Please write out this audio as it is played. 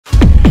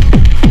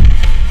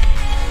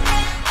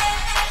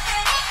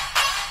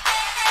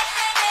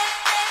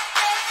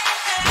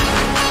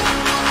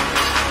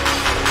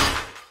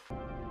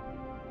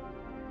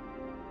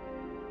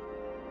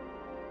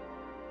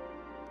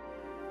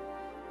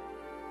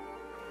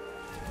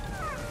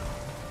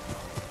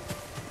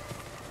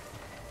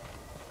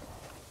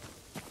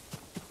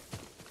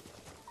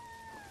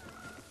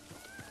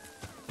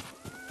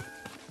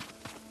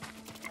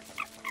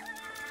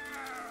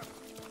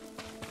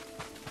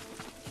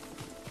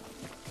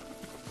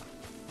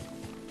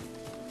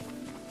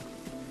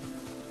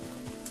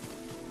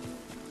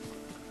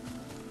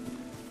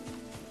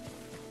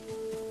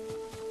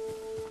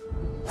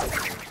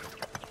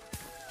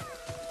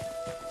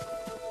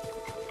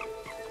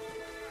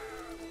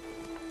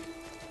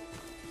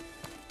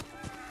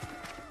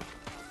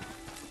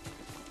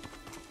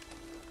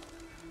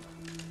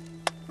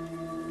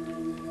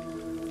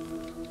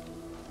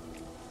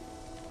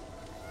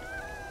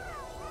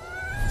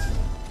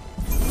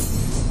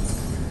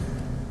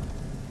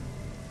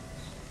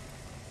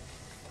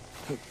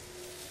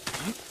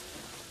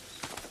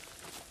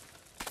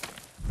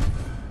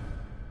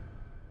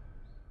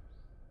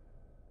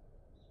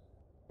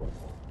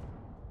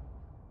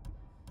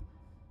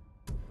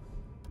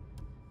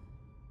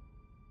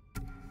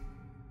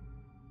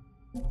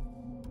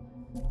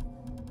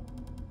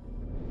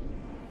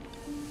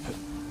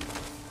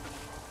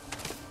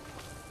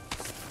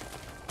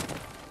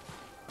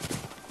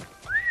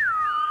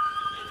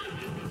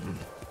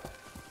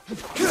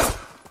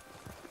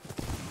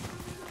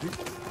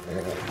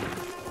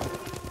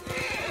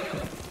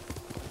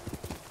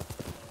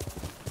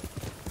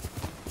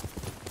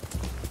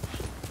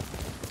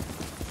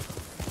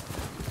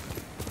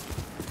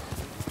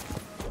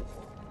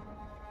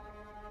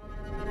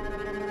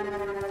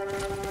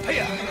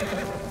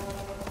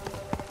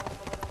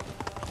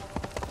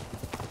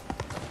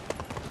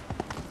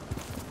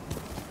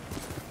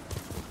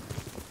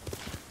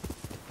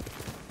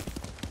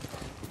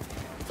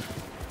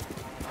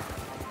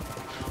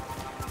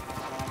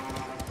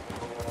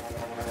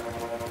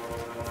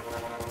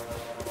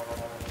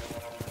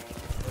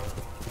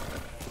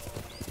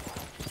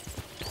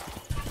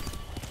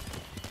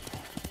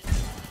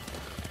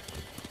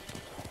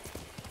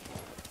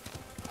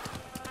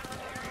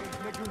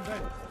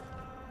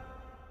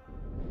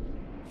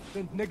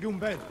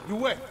Negumben,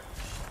 Yue,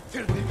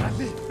 Tirni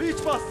Ali,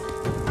 Beach Bus!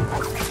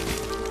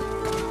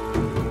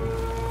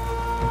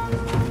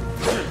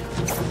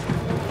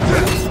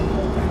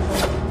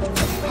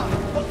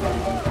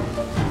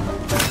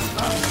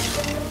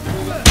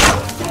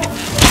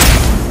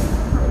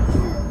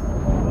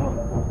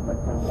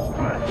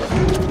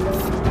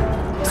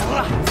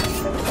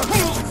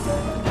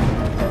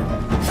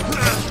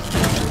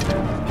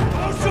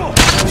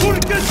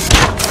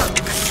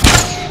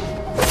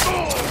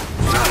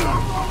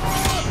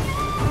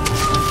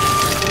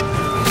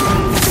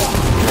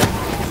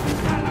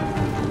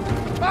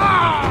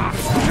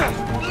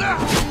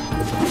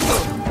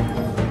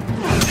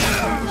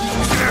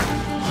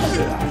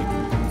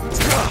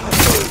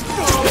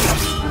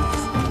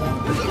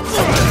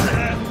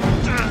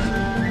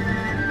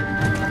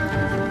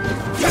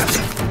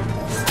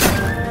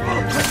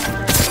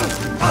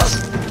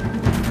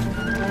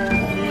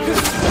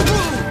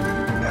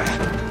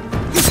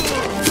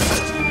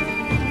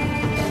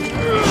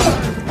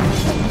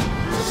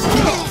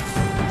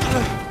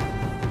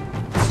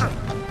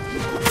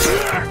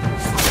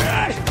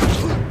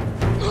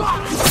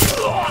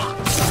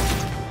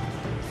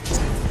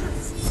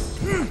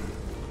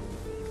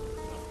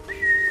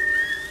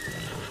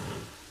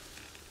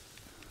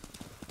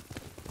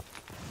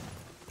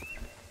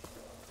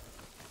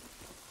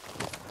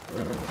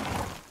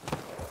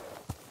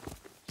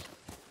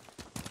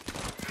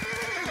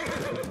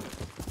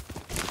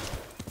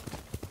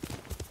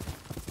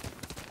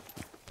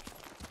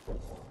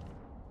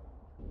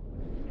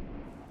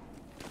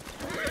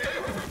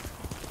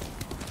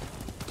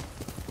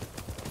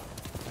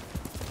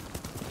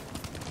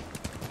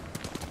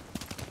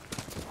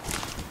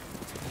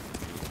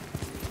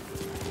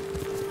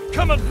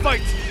 Come and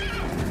fight!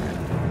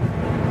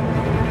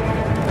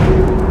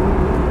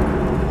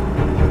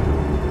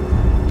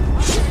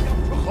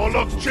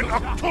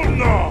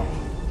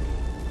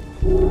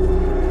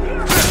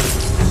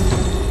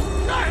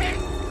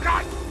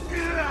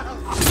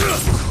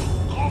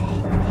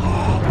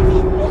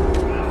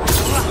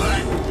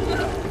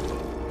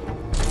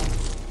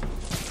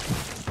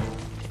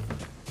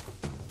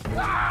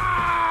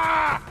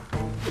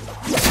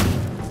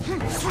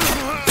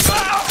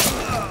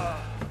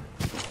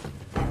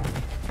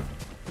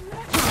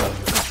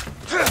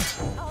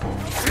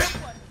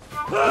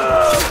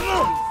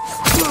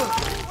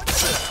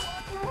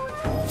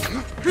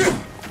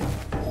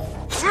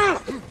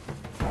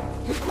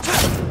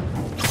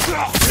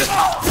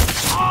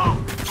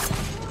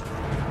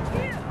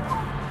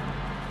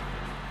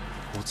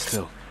 Hold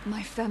still.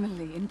 My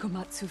family in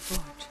Komatsu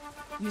Forge.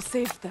 You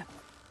saved them.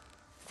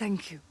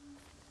 Thank you.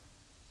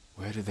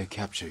 Where did they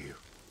capture you?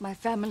 My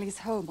family's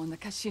home on the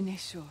Kashine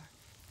shore.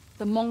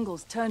 The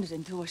Mongols turned it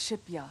into a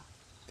shipyard.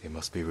 They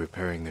must be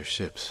repairing their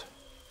ships,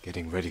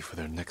 getting ready for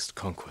their next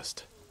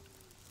conquest.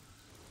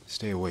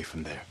 Stay away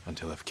from there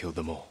until I've killed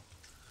them all.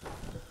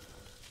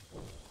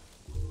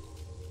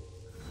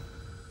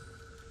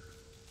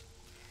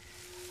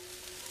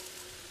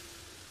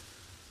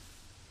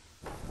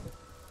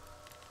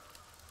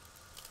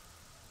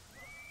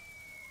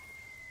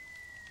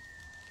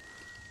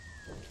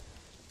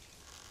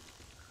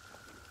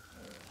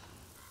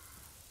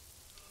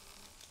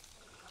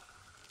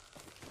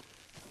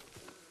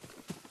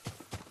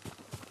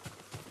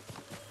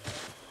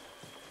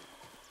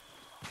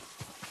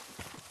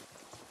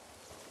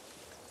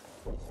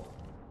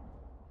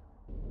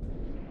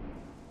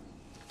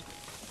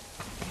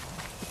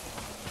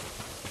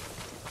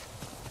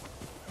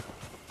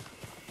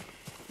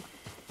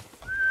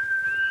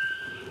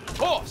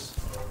 Horse!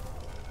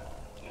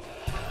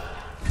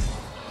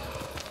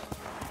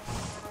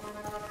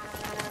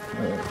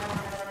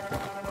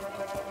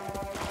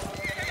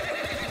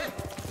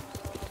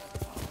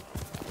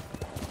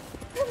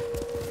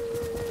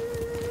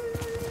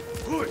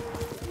 Good!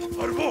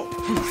 Arbo!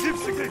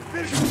 Sipsike!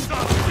 Pershimsta!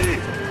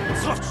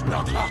 Such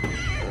nata!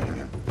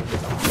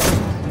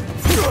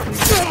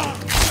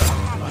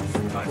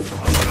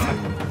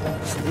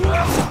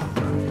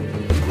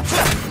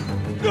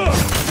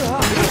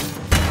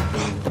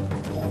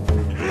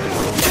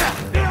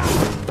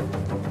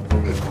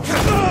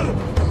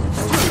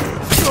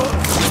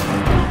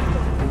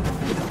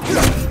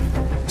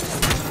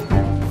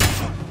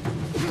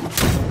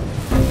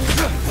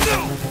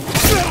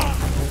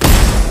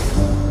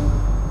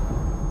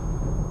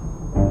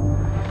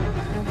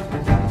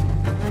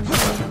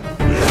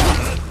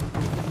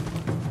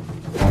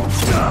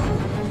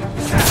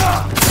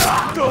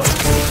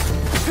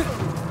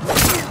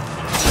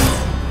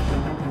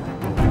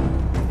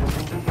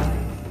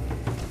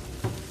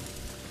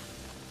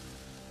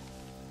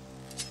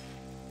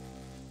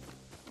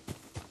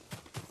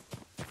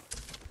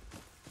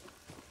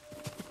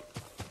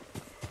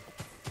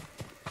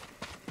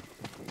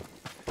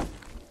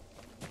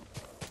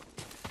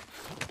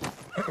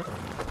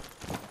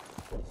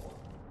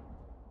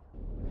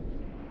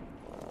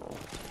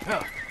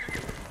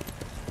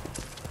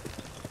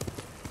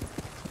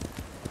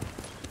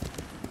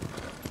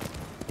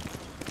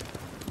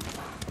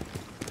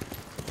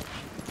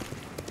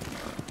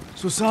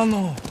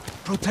 Susano,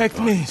 protect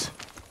me.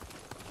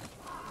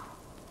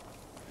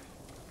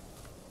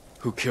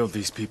 Who killed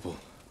these people?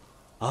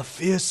 A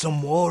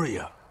fearsome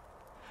warrior.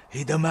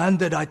 He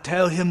demanded I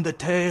tell him the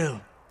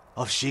tale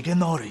of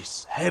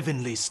Shigenori's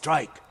heavenly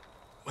strike.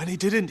 When he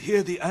didn't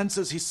hear the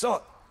answers he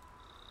sought,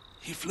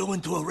 he flew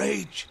into a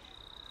rage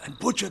and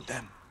butchered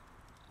them.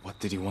 What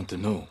did he want to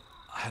know?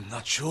 I am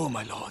not sure,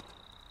 my lord.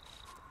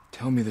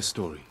 Tell me the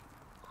story.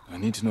 I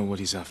need to know what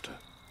he's after.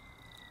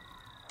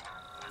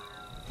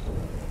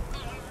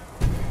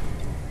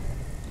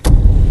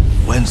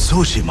 When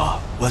Tsushima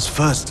was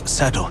first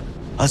settled,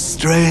 a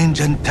strange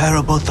and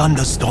terrible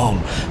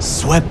thunderstorm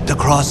swept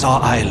across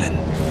our island.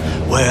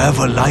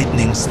 Wherever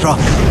lightning struck,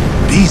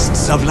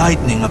 beasts of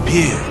lightning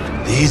appeared.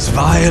 These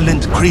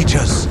violent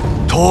creatures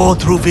tore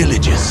through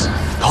villages,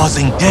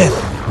 causing death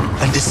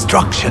and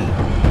destruction,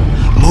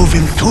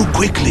 moving too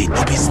quickly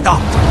to be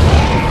stopped.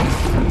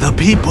 The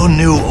people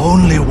knew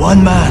only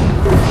one man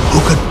who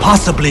could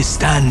possibly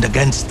stand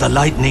against the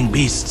lightning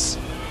beasts.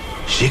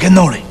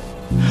 Shigenori,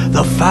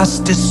 the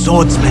fastest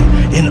swordsman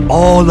in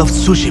all of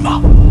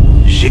Tsushima.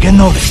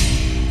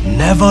 Shigenori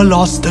never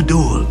lost a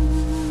duel.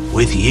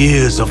 With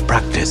years of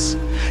practice,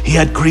 he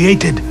had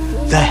created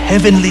the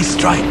Heavenly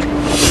Strike,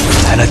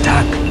 an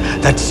attack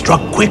that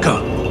struck quicker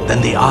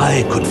than the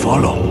eye could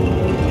follow.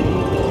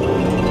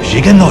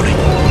 Shigenori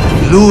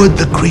lured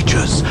the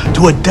creatures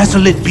to a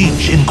desolate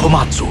beach in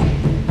Komatsu,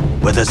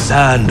 where the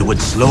sand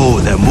would slow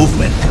their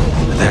movement.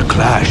 Their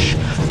clash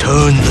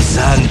turned the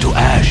sand to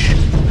ash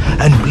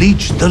and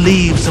bleached the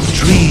leaves of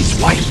trees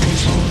white.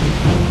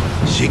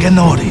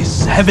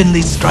 Shigenori's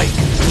Heavenly Strike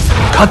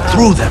cut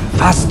through them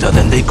faster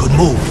than they could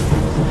move.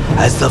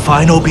 As the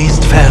final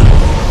beast fell,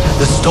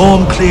 the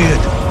storm cleared,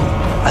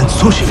 and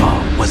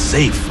Tsushima was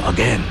safe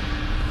again.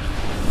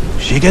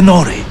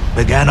 Shigenori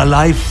began a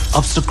life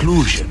of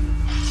seclusion.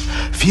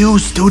 Few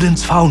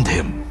students found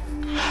him,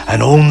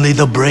 and only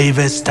the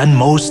bravest and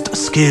most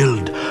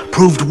skilled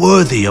proved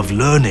worthy of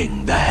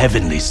learning the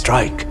Heavenly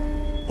Strike.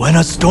 When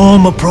a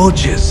storm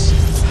approaches,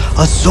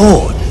 a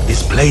sword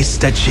is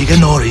placed at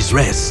Shigenori's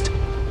rest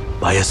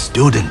by a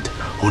student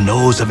who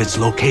knows of its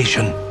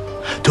location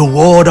to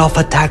ward off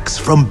attacks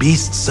from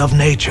beasts of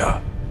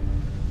nature.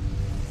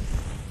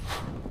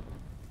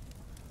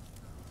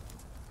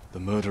 The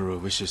murderer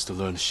wishes to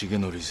learn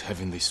Shigenori's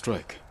Heavenly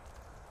Strike.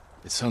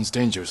 It sounds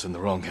dangerous in the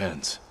wrong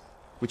hands.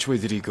 Which way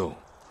did he go?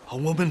 A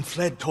woman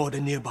fled toward a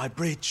nearby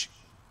bridge.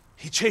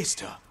 He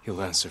chased her.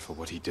 He'll answer for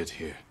what he did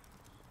here.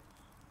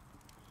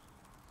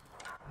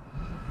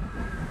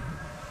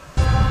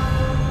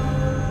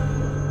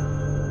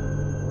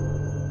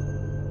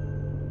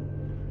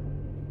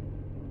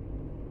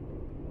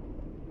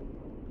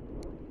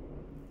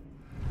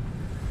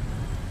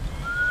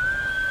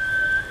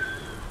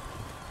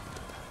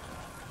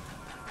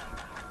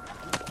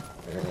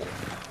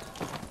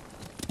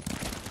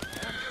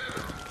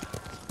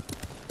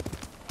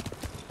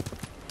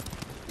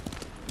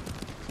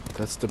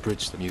 That's the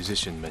bridge the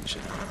musician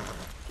mentioned.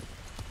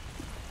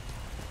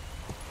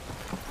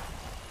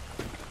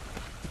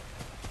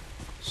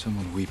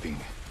 Someone weeping.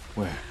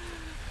 Where?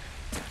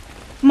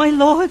 My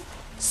lord!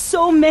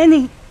 So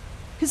many!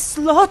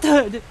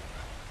 Slaughtered!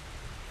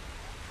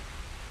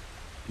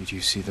 Did you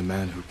see the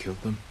man who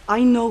killed them?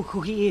 I know who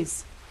he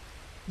is.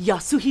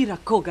 Yasuhira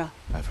Koga.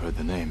 I've heard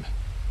the name.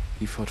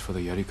 He fought for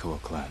the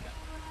Yarikawa clan.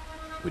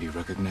 Would you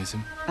recognize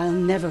him? I'll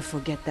never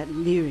forget that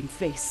leering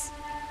face.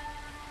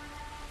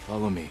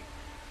 Follow me.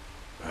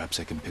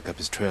 Perhaps I can pick up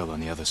his trail on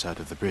the other side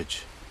of the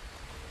bridge.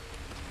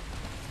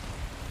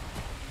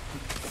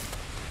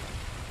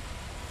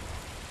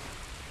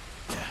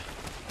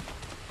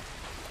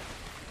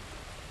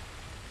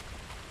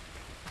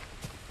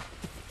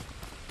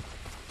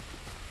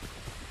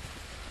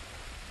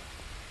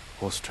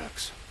 Horse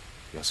tracks.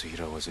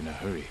 Yasuhira was in a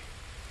hurry.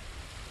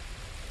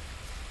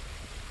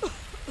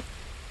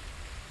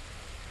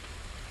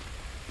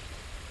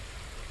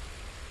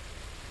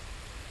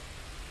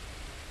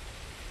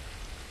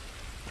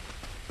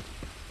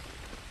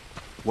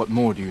 What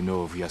more do you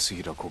know of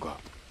Yasuhira Koga?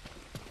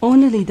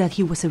 Only that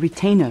he was a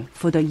retainer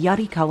for the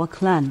Yarikawa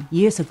clan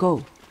years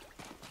ago.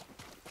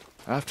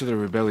 After the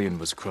rebellion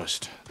was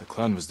crushed, the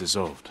clan was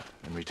dissolved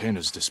and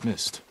retainers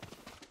dismissed.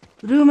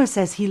 Rumor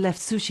says he left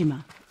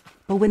Tsushima,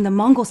 but when the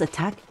Mongols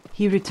attacked,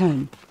 he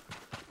returned.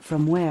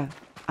 From where,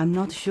 I'm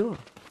not sure.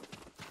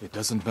 It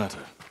doesn't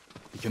matter.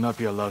 He cannot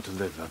be allowed to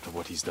live after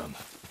what he's done.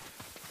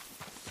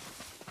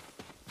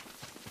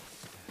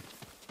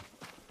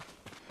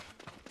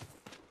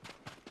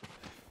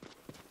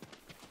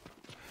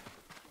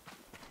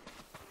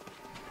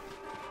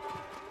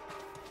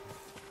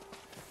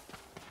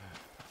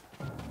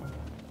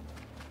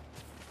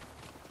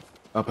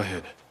 Up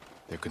ahead,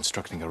 they're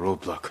constructing a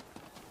roadblock.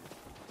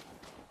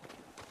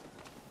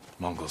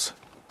 Mongols,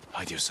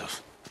 hide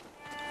yourself.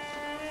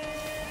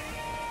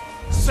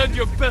 Send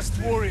your best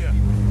warrior!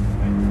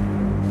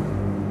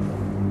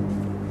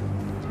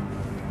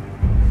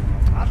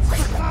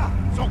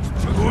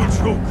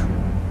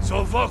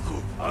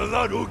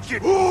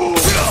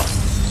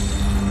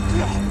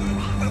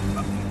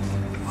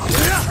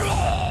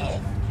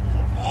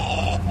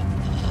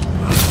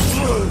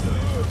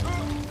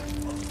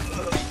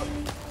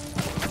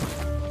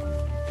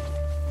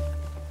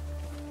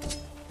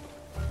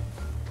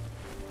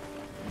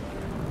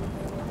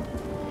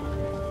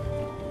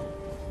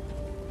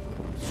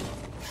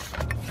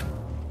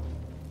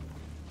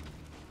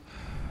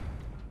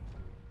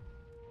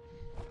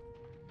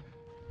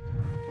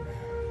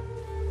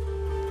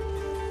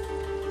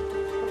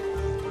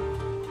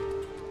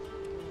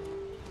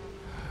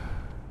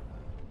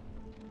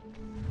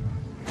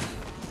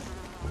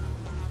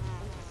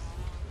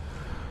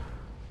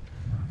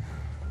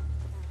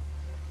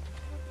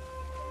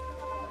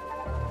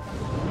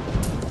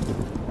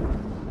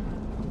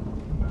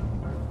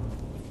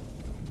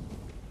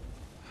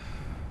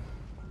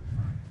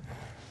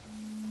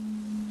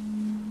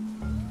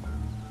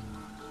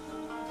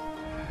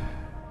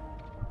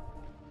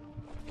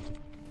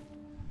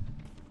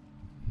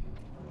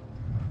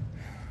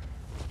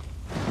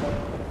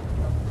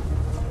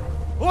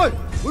 Ой,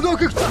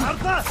 өнөөгөө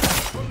хардаа.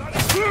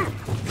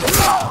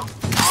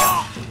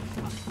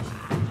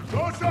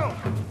 Доошо.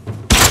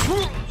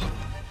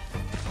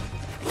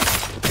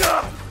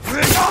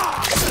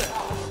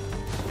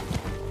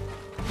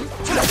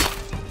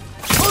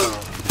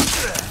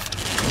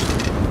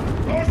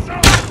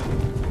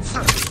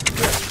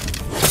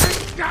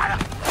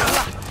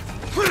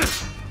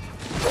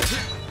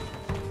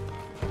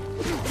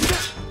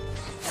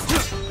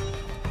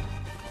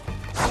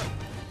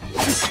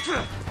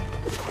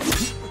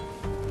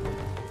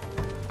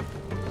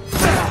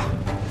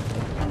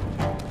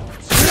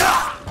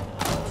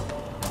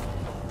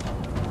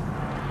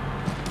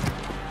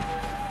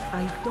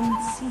 I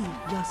don't see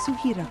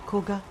Yasuhira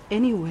Koga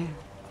anywhere.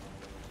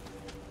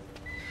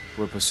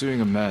 We're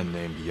pursuing a man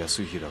named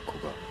Yasuhira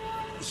Koga.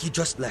 He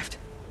just left.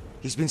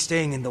 He's been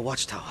staying in the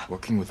watchtower.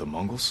 Working with the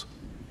Mongols?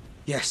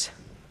 Yes,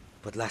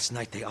 but last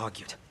night they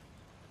argued.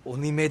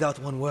 Only made out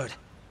one word.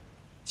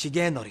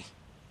 Shigenori.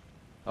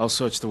 I'll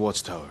search the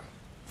watchtower.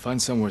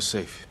 Find somewhere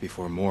safe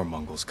before more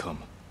Mongols come.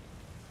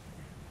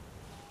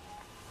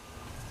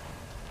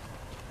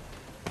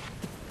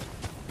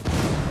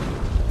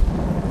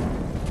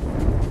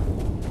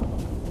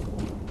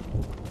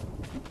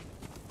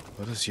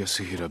 What has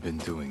Yasuhira been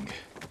doing?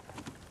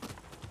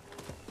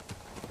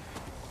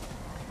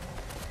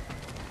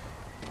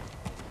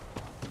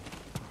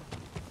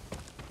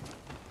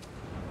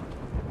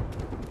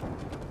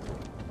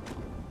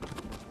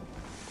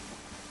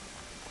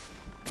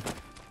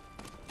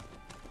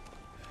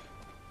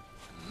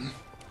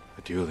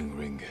 A dueling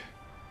ring.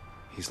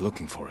 He's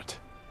looking for it.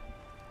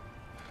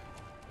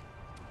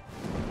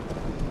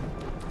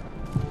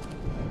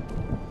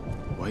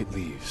 White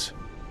leaves.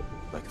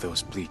 Like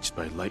those bleached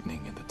by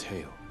lightning in the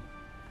tail.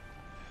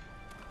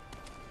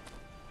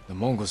 The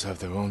Mongols have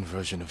their own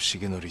version of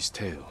Shigenori's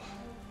tale.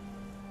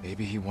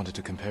 Maybe he wanted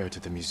to compare it to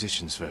the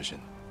musician's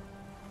version.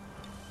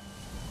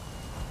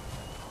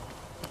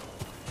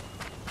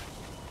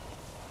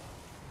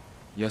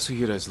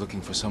 Yasuhira is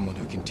looking for someone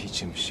who can teach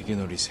him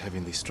Shigenori's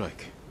heavenly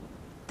strike.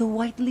 The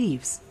white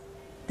leaves.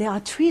 There are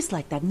trees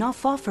like that not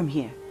far from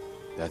here.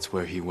 That's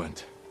where he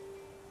went.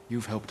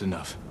 You've helped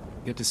enough.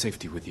 Get to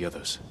safety with the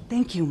others.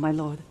 Thank you, my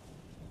lord.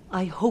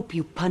 I hope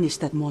you punish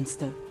that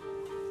monster.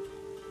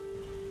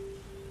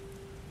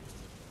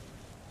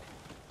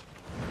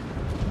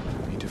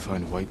 Need to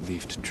find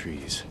white-leafed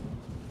trees.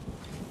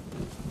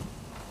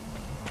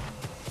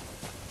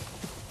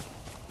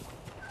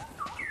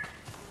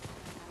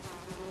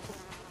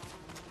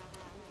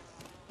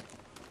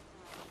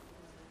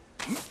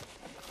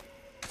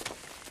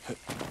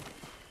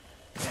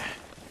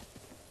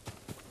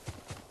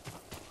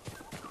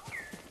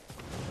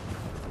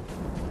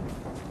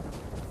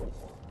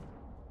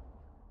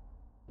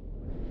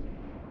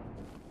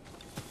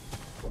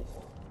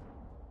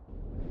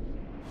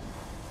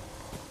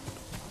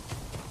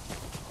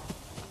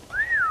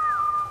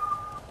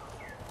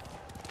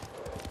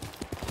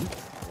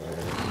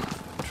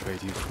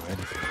 Trade you for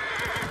anything.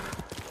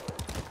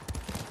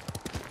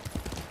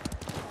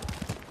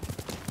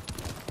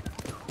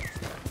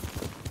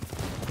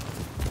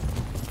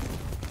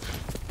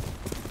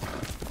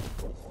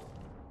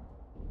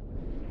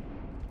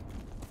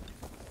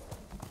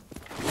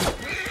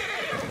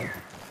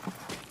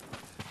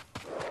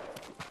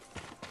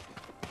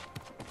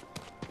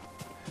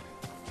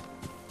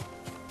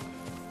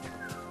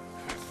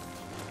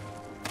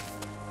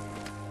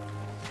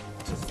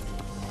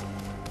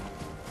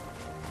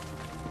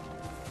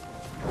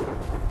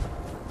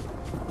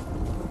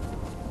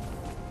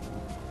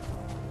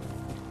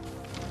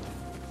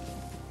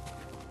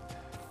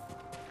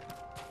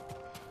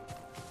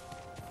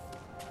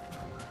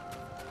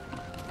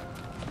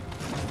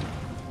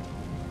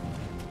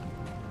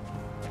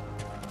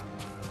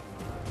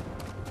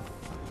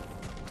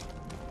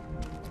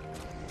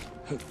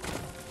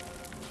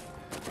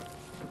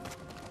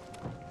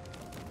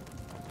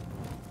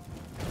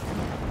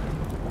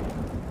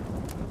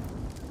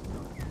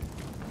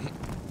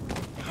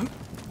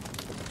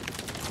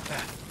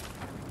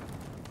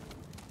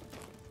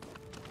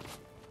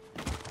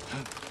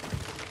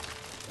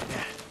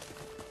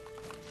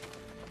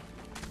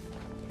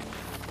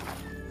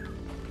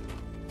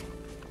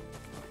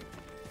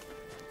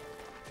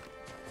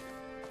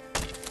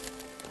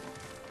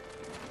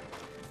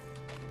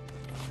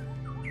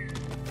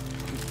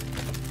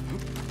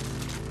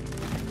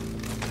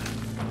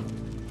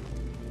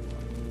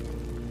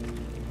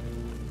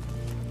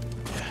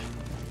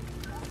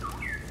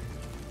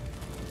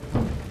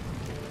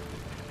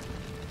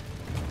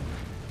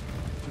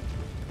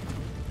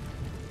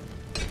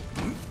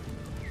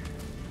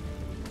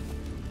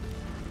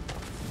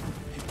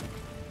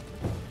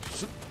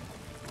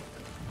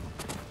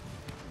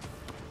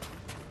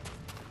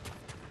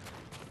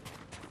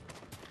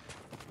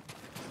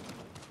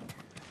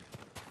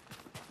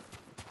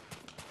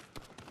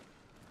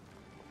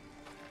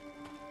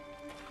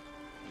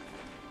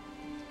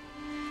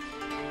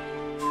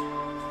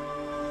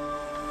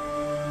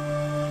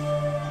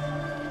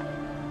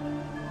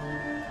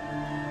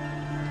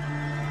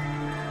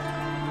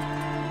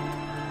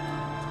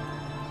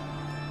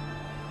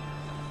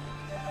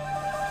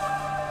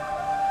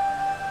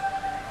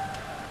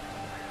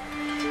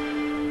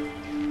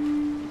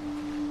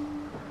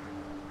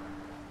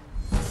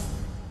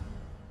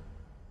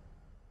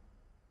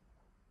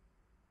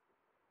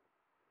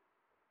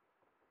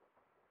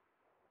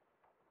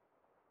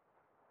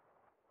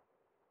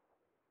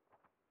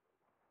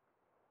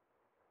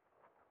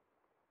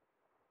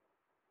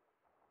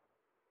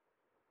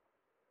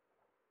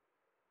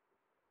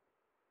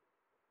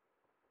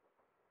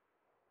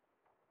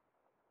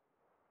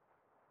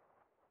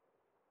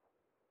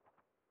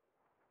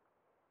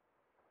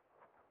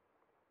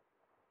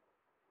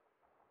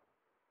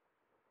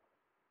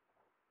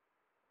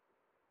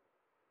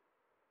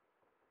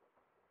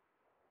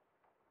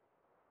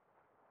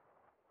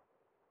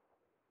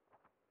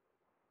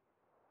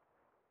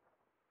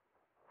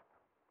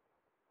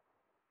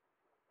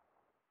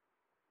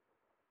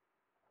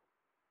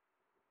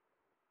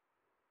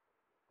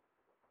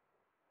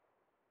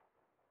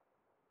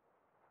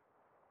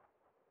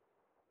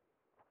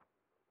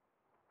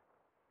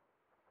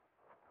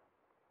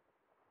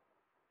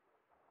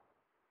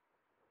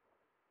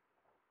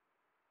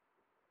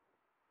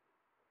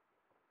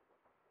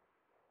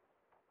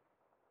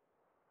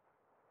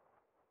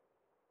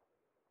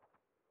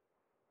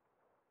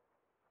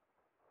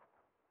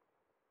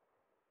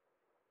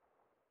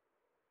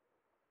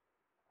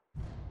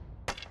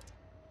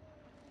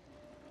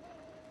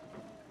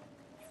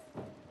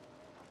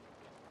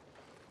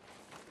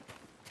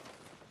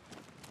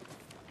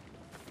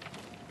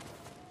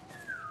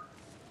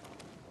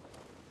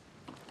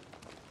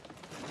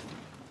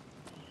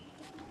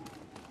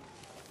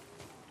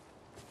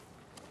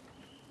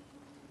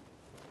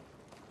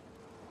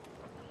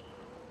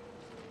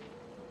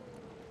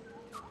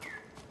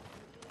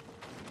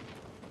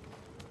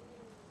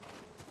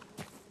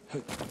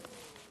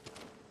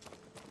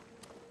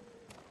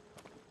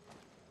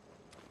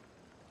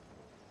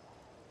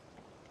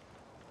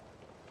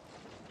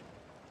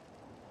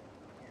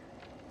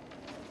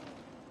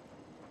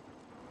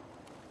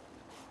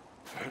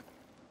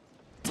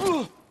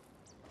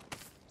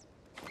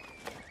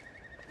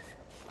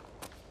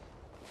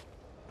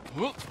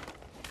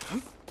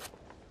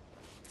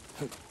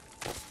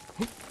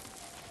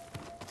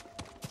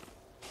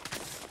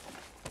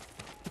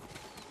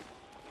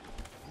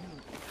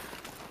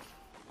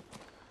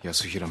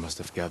 Yasuhira must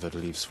have gathered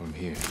leaves from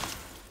here.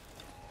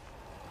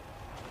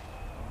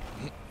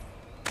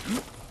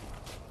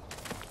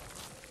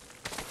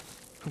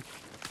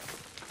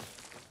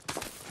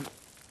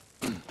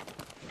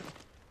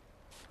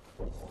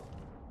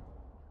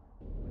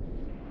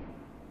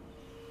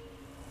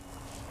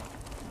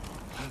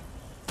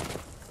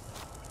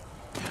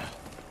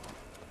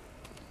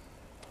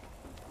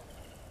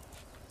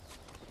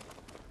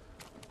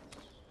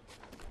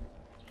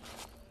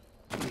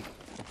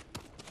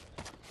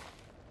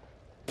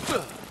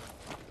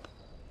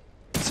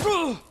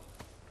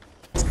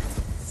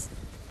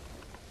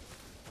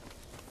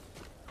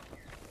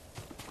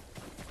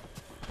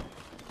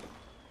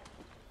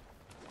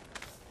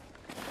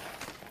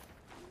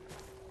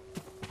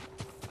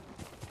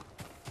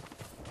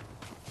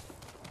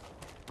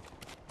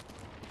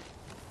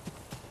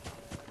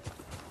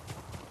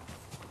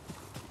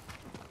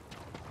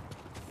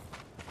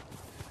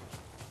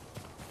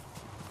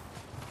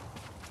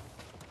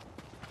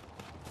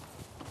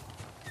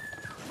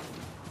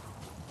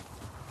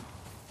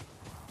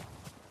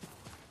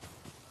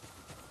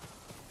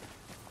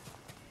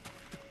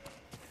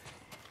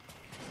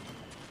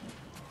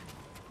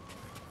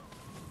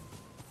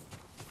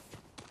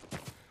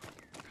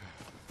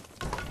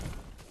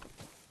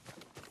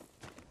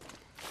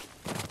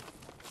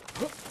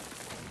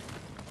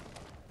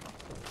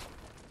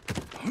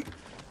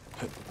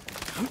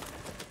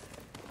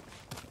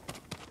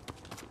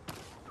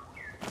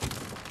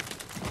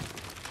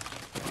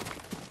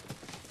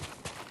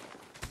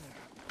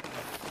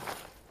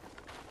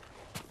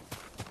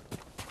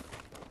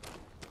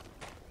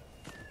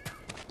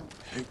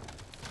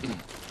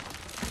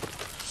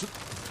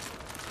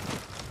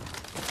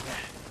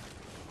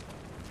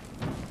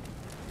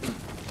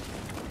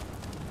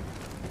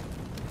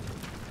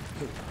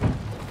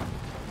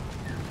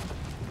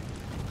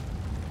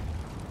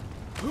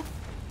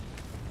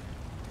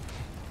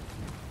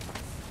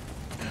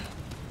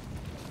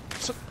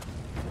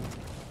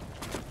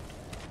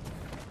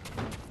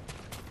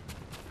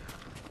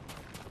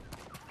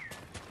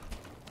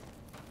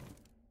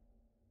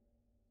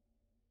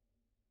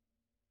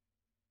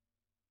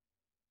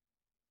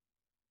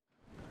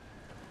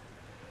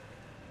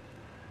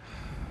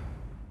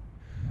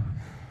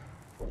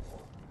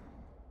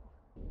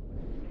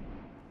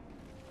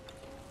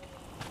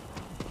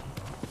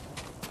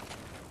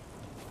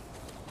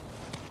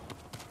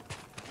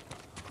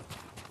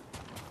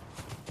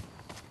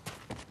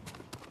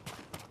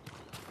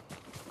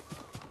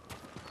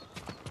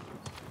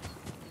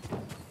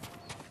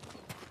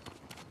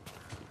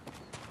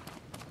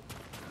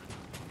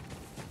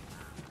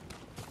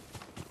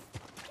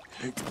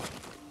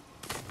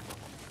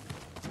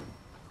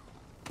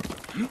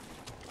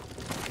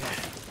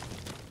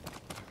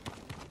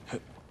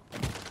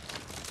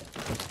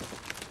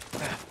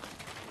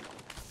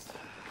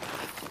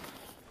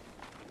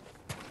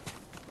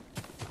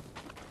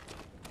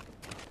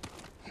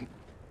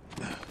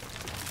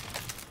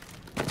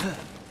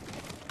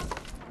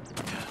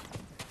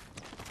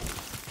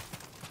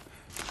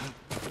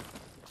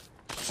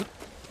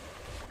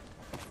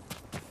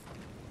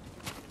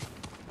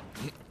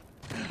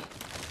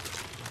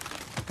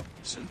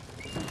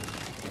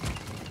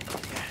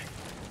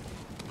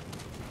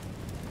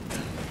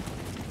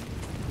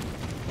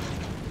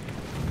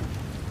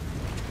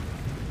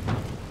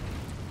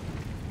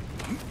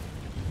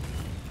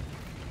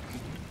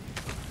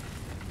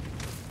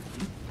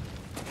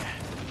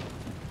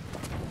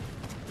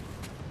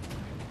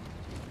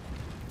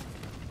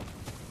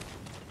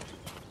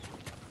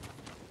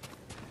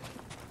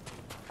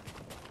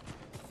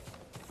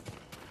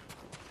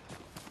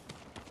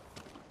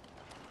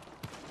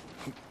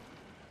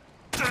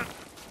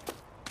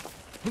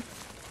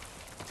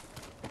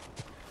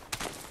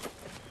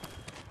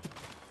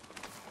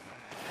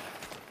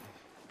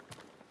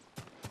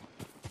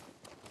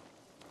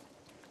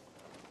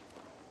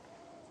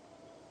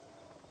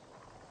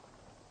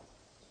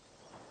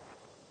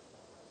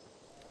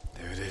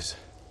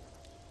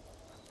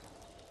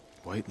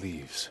 White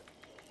leaves,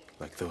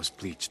 like those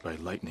bleached by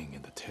lightning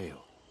in the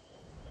tail.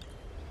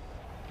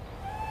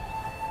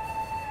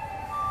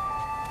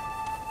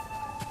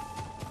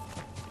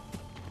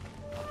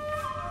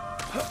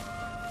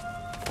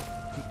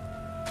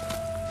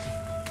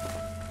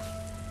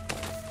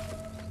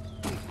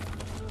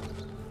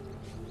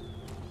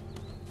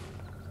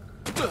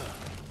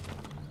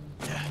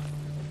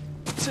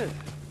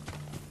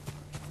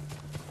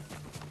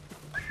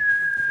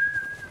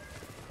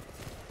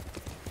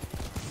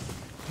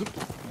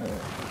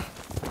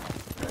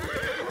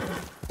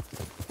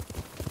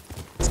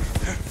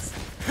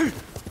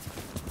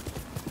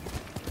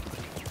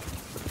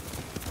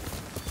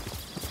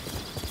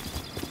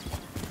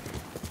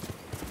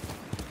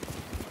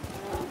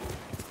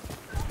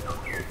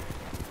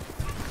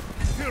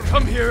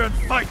 Come here and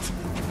fight!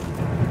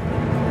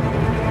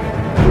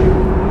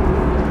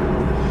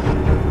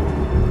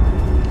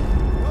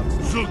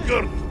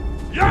 Sugar!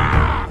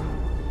 Yeah!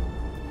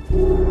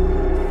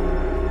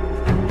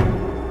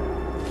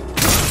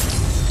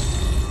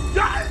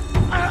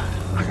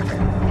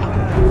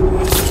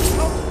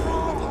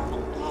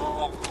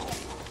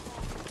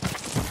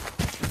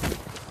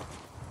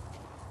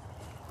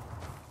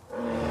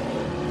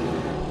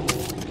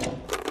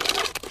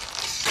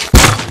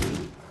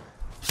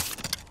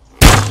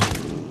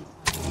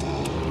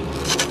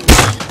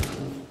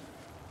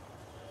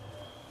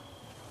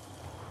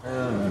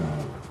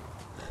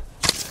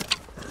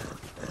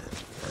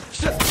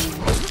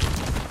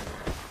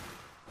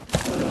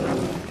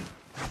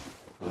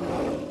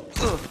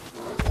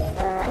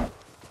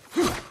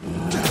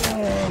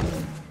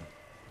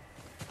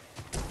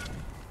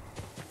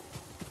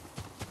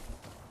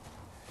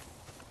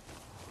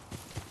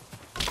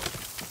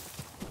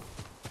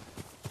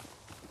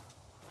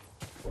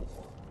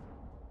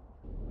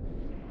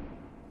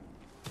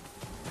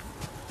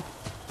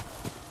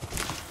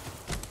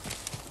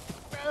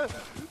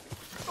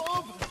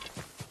 Stop!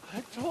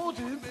 I told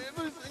him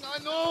everything I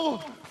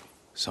know!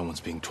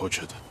 Someone's being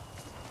tortured.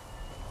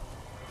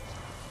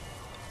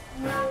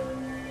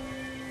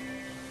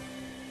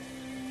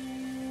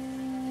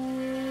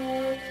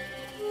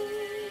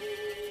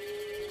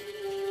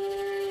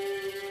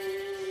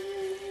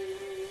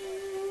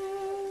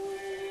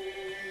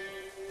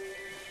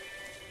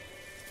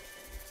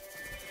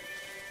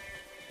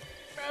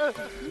 Stop!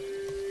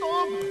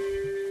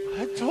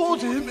 I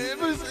told him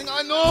everything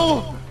I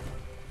know!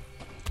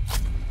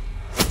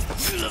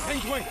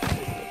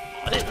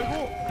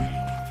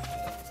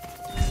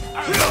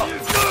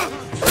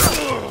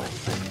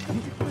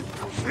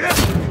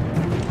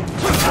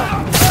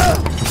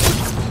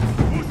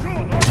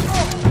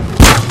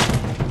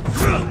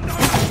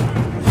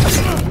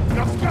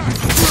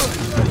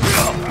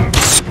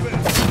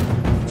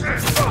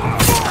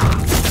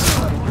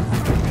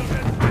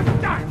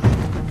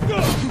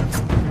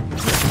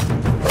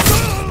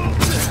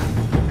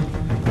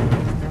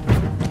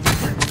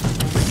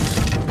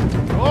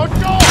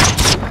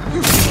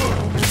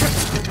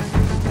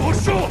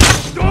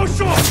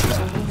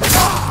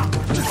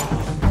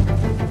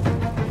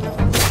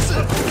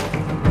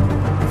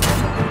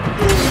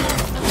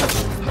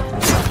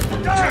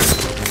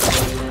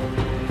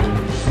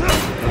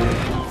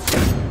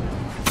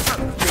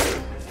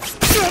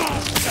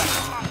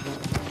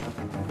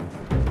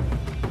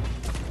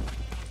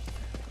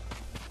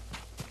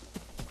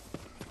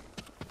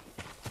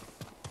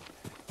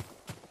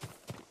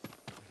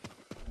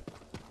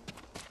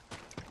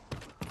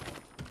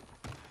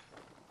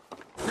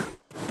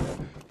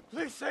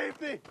 Please save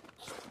me!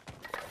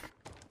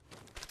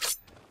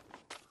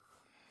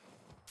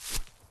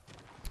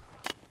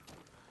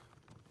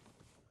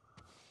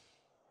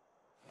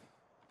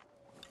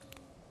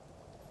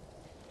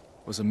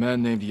 Was a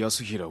man named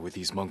Yasuhira with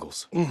these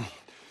Mongols?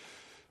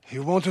 He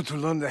wanted to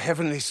learn the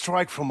heavenly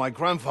strike from my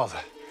grandfather,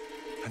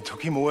 and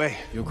took him away.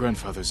 Your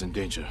grandfather's in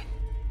danger.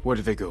 Where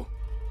did they go?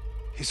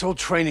 His old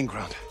training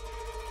ground.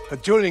 A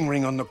dueling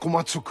ring on the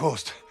Komatsu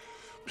coast.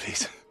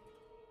 Please,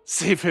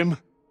 save him.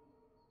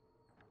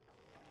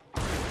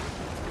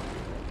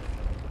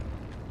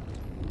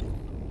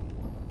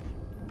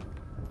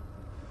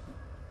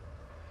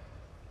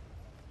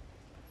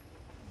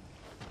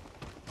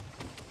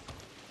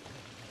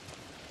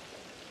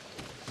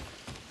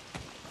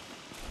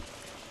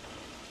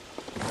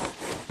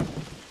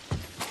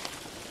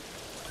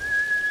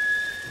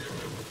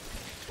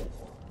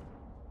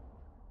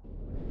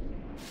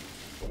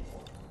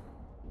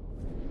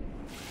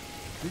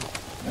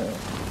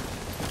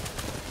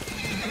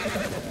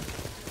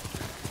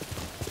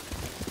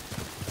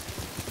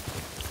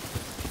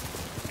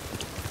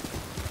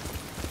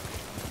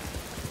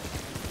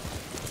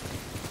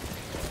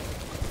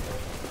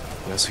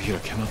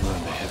 Yasuhira cannot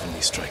learn the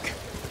heavenly strike.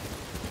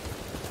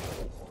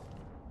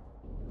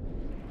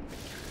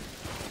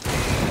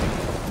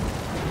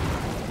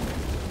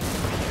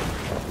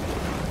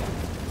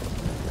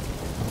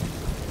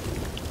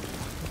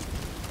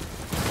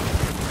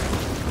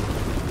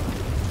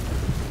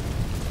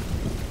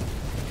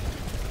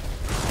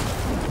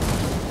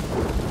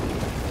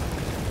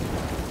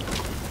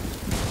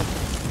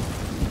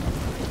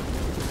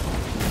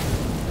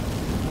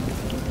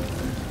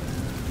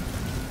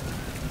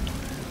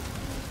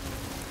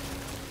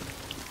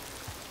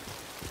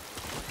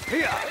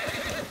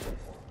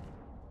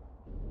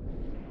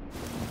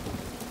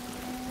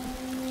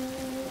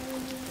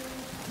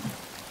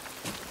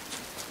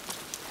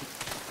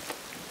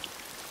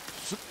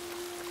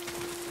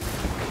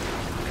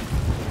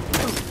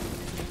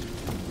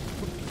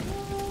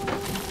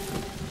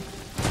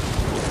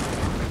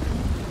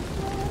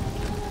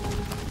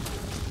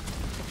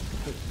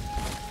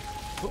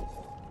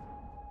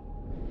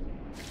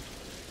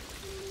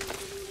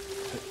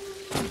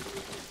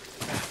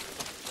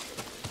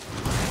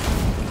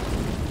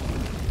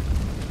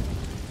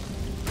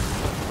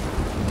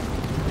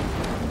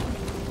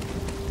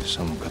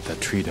 Someone cut that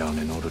tree down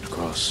in order to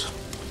cross.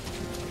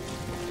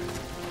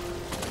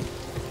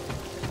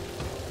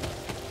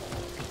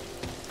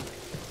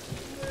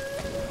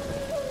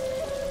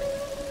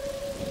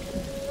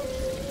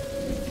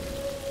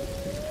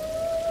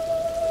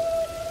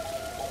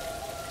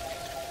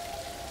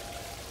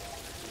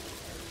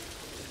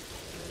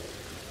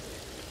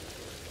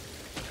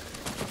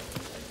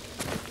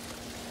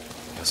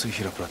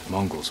 Yasuhiro brought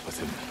Mongols with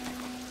him.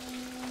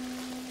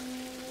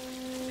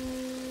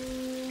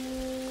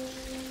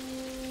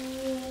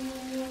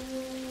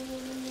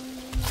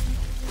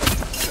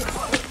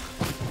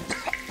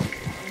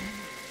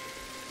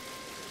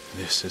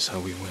 This is how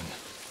we win.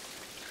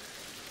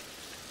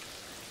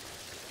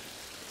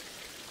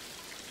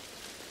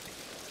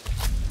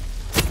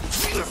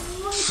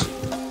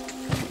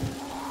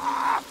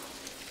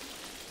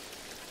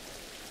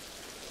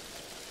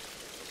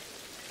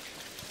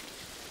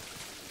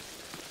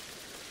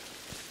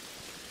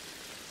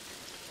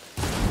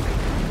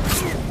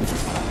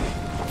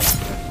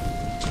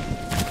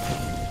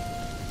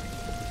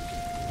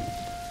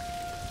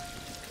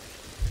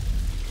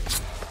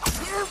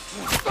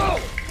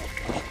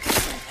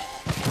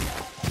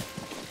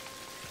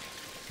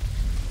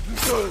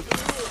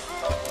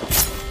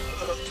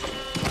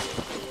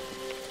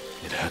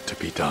 It had to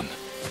be done.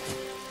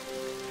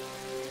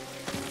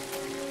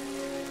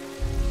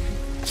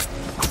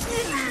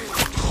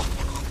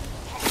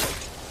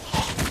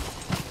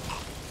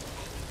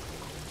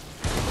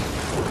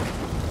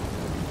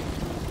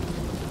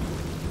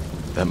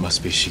 That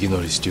must be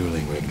Shigenori's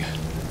dueling ring.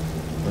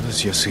 What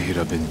has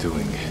Yasuhiro been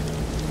doing?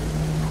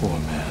 Poor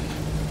man.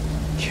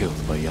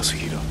 Killed by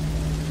Yasuhiro.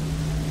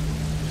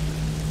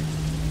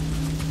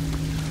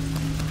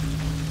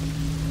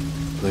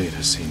 Blade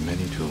has seen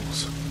many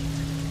duels.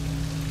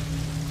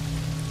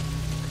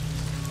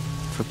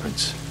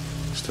 Footprints,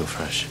 still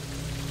fresh.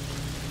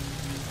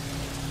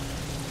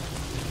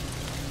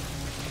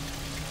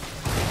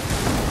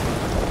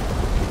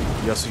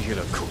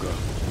 Yasuhiro Koga,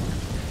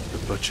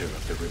 the butcher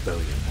of the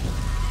rebellion.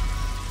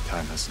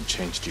 Time hasn't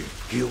changed you.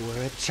 You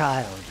were a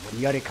child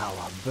when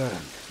Yorikawa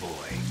burned,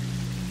 boy.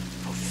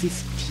 For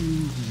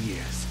 15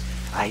 years,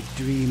 I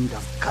dreamed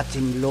of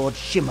cutting Lord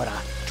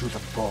Shimura to the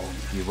bone.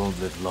 You won't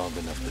live long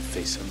enough to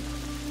face him.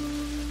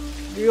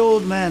 The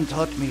old man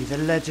taught me the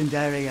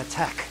legendary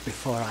attack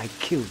before I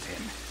killed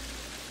him.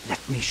 Let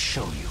me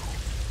show you.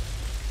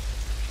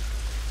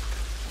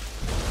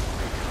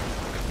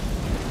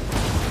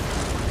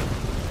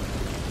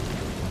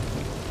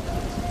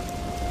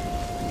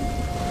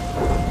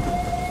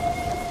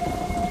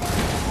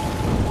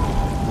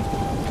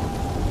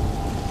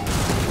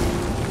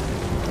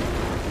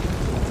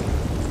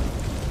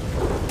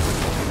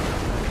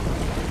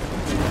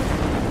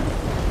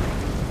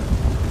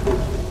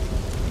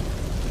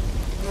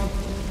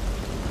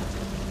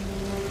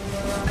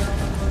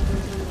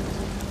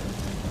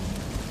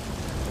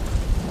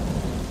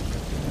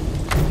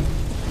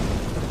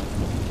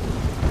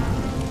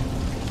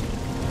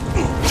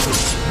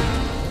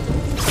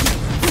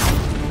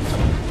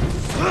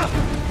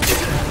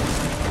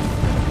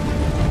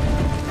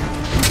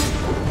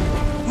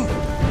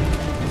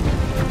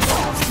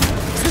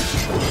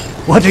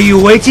 What are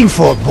you waiting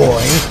for,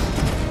 boy?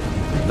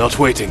 Not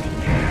waiting.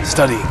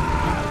 Studying.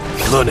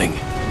 Learning.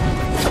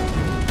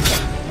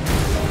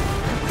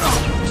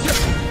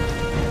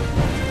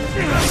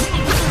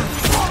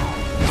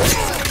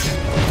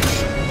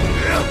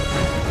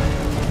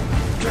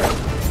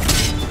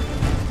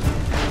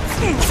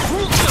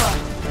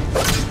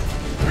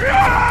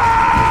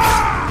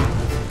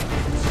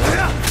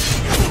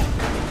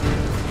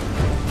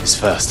 He's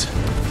fast.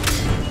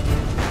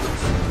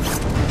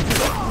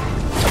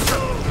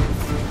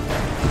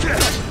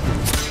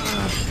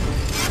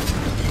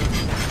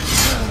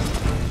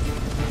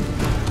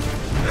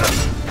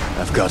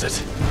 I've got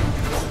it.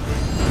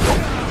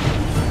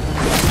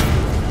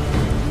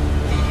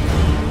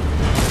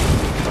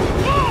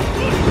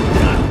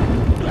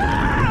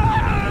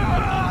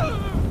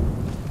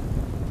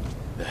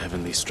 The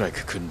heavenly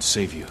strike couldn't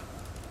save you.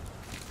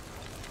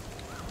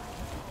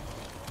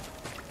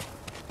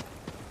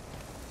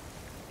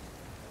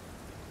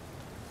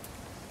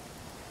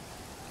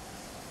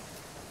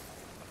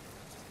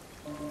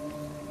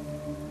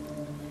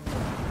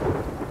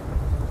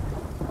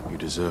 You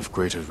deserve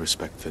greater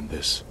respect than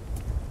this.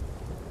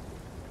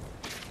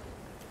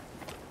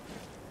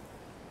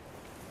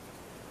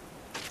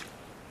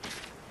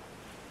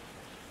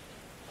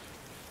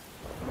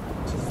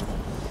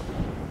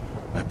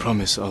 I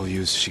promise I'll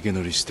use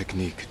Shigenori's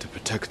technique to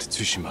protect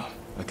Tsushima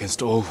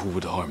against all who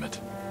would harm it.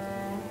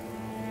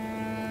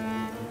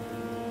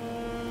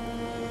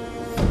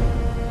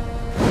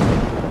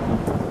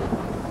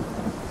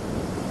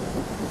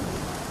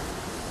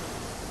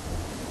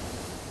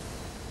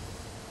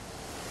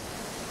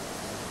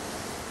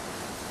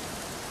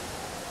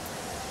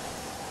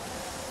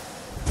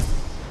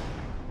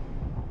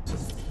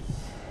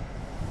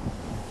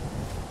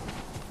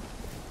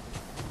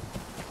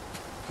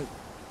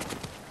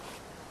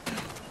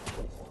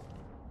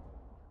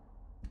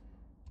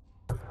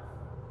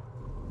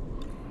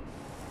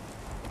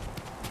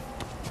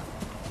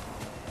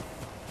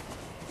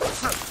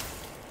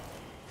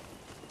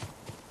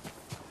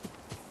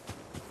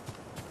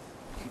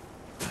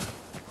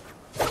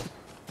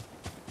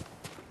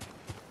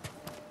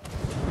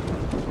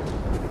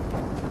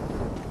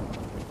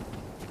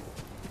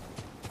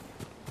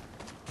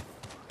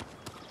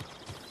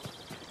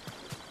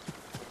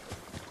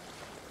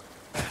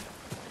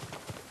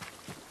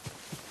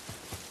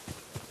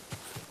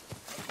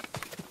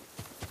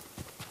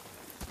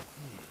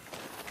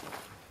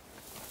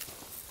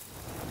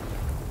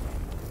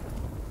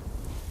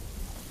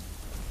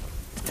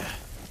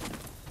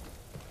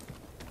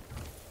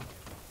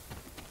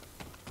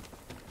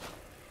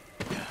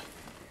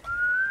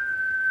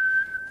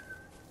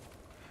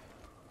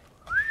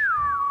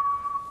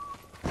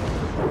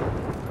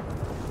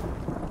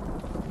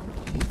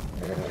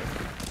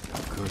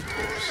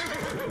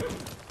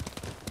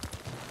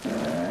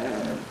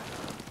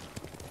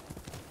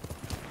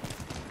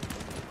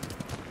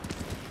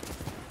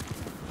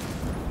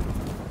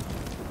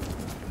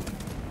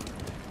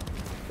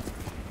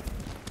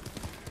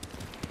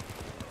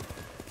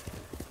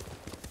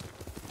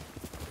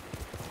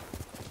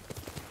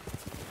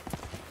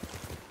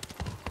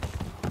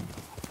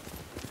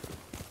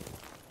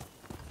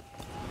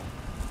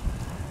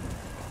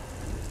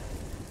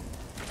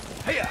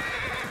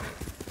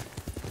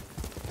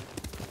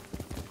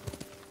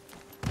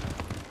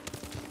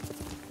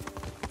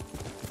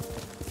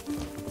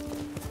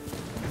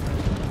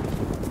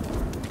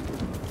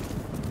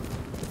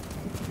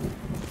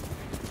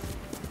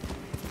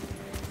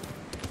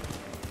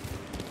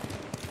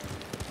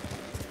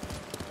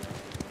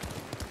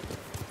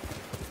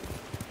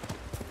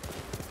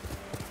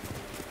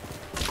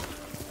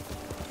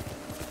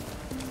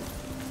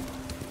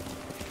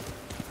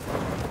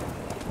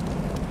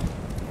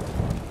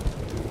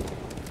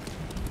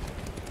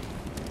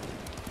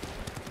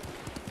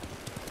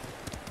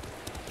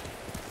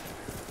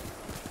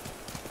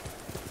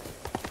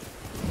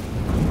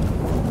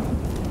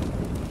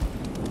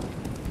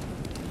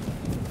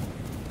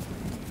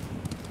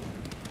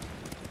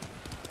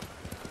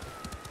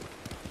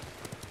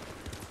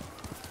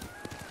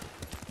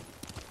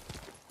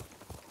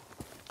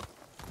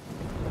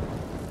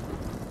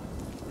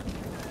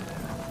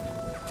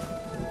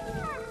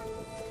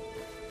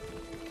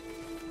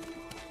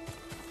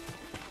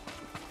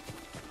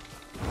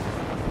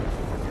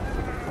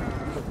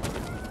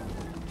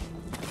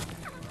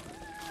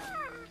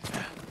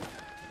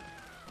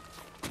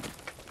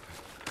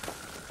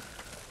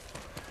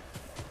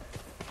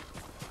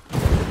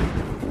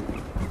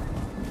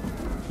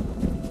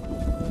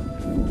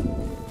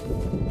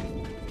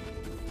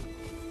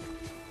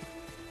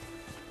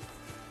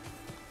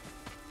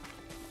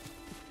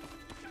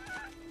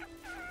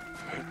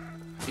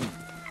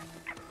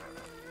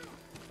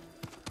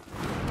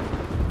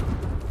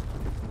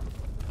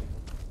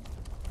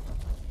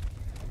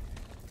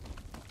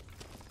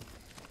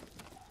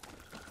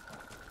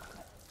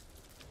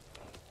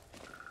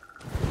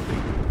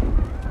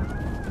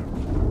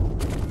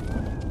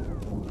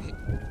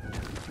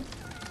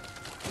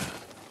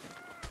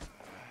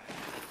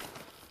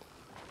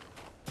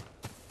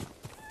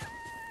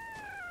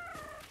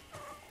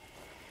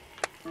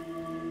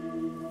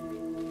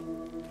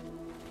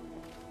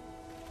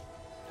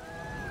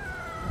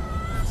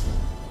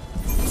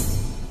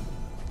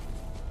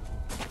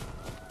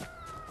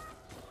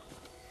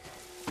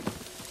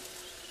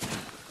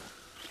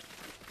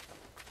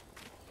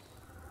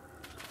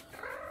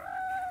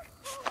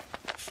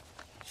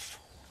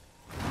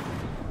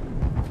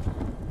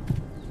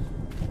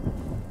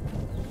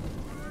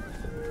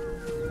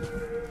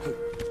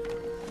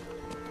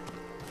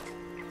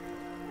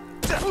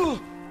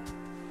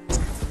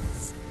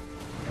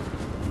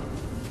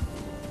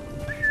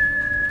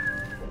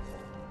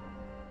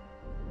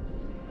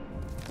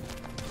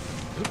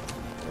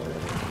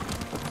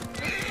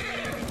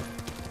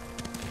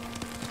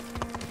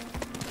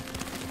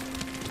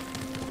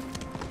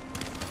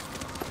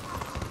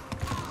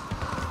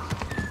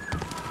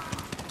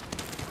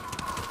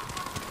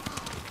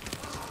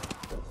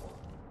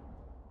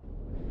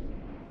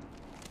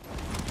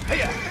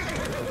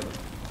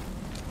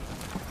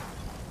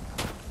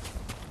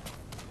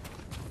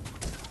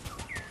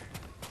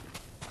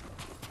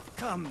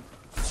 Come,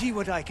 see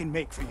what I can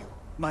make for you,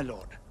 my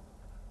lord.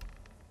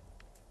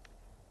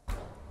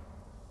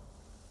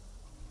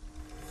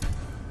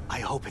 I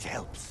hope it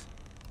helps.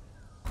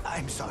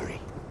 I'm sorry.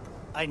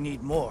 I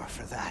need more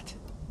for that.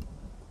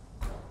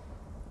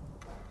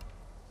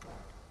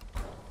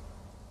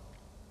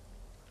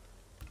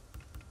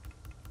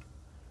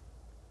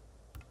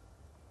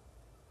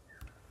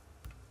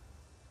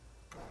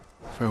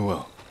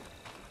 Farewell.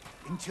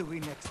 Until we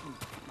next meet,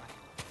 my...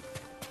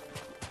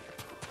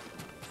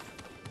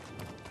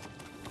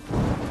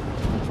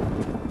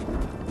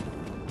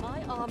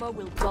 My armor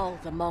will dull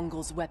the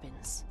Mongols'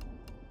 weapons.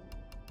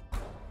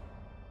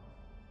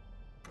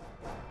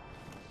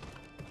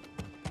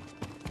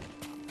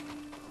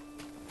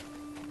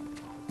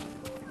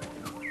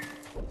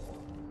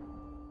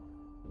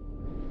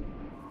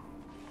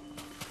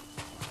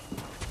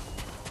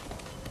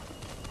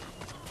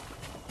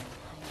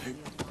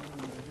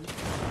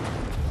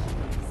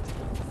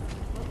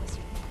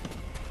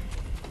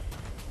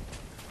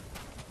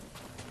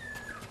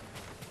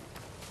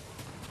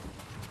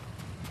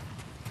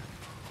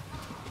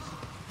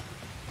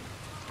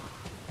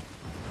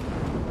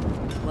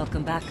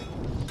 Welcome back.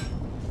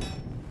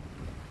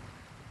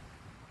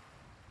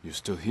 You're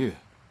still here?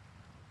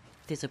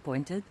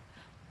 Disappointed?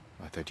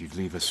 I thought you'd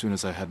leave as soon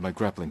as I had my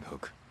grappling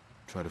hook.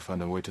 Try to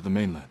find a way to the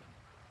mainland.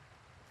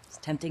 As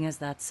tempting as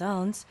that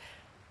sounds,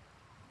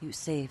 you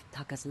saved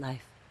Taka's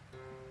life.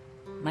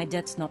 My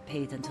debt's not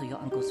paid until your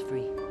uncle's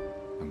free.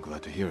 I'm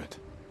glad to hear it.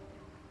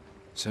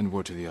 Send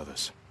word to the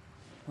others.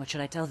 What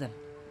should I tell them?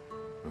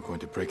 We're going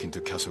to break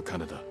into Castle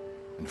Canada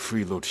and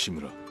free Lord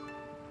Shimura.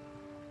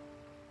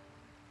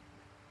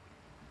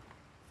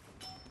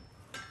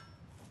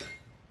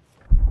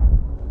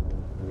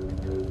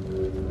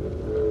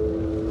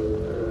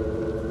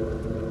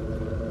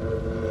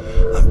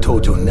 I'm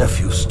told your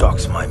nephew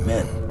stalks my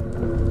men.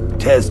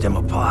 Tears them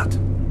apart,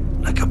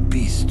 like a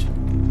beast.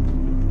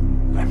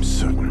 I'm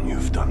certain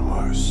you've done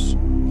worse.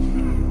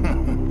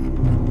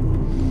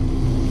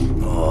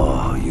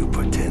 Oh, you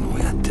pretend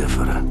we're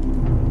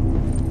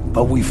different.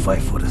 But we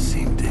fight for the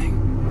same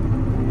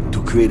thing. To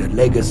to create a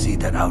legacy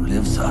that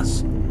outlives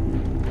us.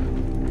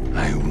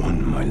 I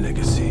won my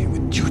legacy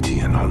with duty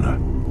and honor.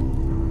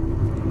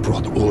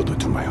 Brought order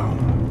to my home.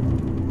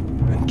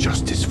 And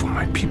justice for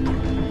my people.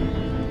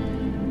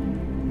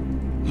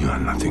 You are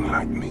nothing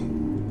like me.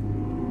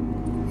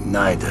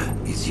 Neither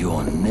is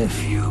your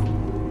nephew.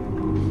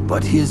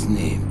 But his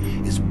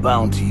name is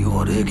bound to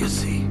your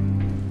legacy.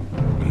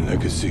 A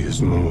legacy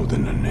is more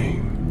than a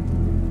name.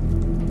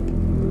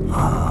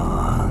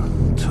 Ah,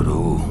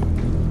 true.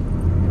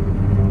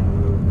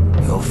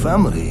 Your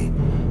family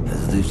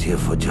has lived here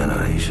for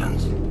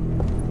generations.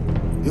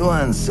 Your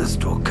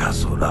ancestral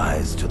castle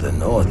lies to the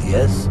north,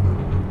 yes?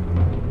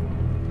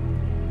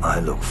 I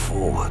look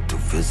forward to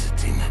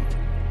visiting it,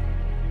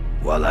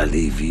 while I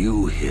leave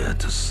you here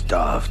to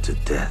starve to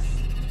death,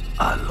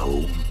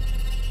 alone,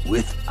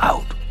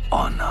 without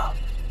honor.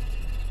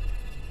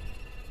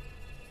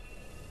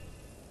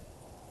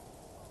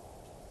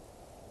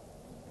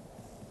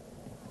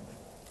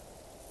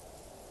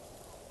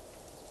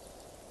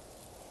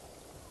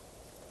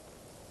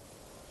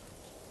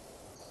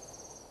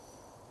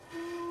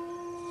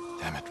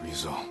 Damn it,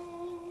 Rizzo.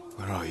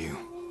 Where are you?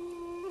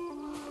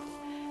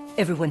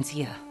 Everyone's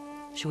here.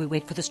 Should we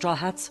wait for the Straw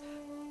Hats?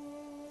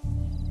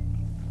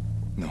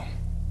 No.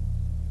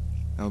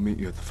 I'll meet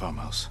you at the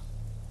farmhouse.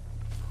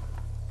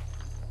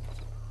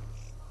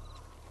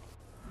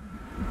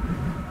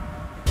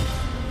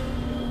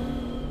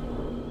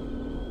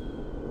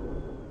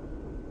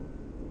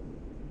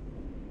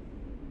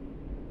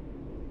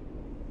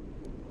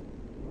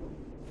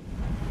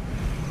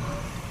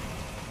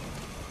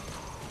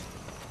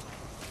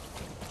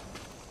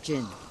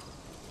 Jin.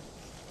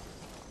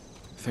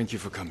 Thank you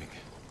for coming.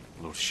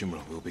 Lord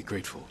Shimura will be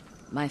grateful.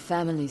 My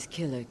family's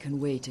killer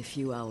can wait a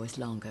few hours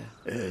longer.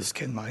 As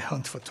can my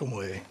hunt for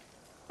Tomoe.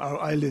 Our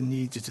island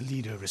needs its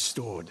leader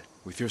restored.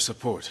 With your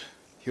support,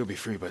 he'll be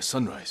free by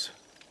sunrise.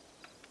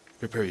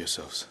 Prepare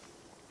yourselves.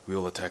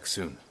 We'll attack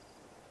soon.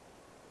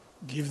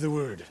 Give the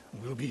word.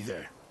 We'll be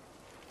there.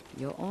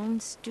 Your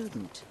own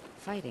student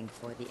fighting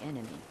for the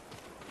enemy.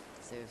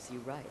 Serves you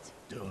right.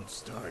 Don't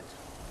start.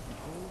 An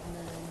old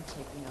man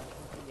taking up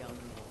with a young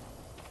boy.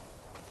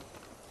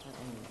 Not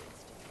only this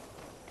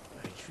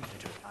I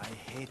treated her. I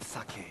hate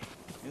sake.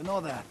 You know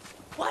that.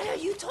 What are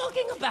you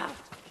talking about?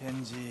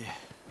 Kenji.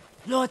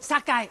 Lord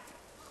Sakai!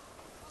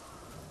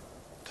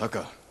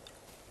 Taka,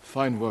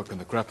 fine work on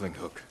the grappling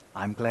hook.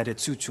 I'm glad it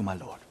suits you, my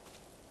lord.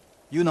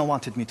 Yuna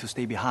wanted me to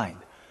stay behind,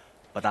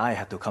 but I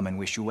had to come and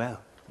wish you well.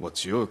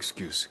 What's your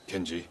excuse,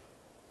 Kenji?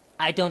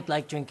 I don't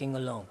like drinking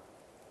alone.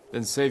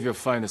 Then save your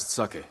finest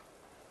sake.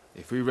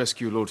 If we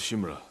rescue Lord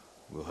Shimura,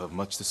 we'll have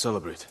much to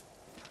celebrate.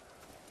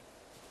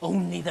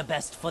 Only the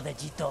best for the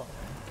Jito.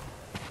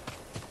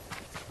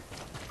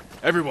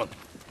 Everyone,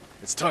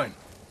 it's time.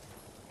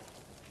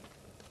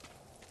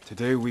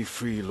 Today we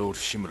free Lord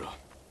Shimura.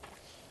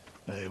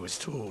 I was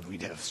told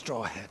we'd have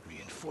Straw Hat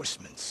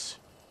reinforcements.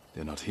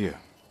 They're not here.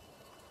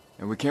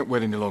 And we can't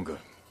wait any longer.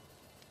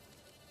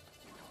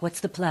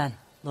 What's the plan,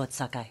 Lord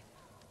Sakai?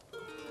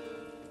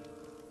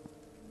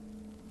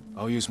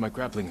 I'll use my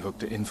grappling hook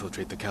to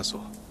infiltrate the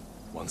castle.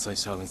 Once I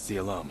silence the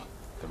alarm,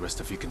 the rest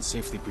of you can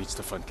safely breach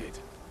the front gate.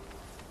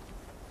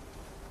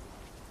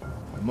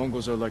 The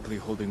Mongols are likely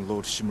holding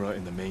Lord Shimura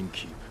in the main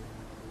keep.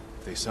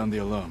 If they sound the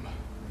alarm,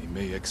 they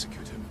may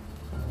execute him.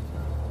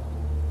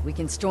 We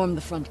can storm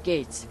the front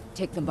gates,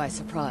 take them by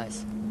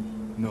surprise.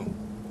 No,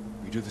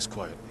 we do this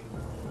quietly.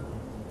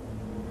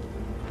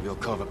 We'll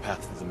carve a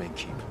path to the main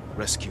keep,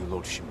 rescue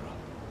Lord Shimura,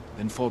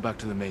 then fall back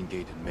to the main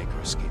gate and make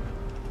our escape.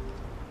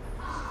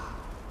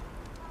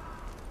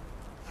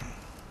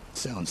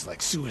 Sounds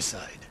like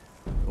suicide.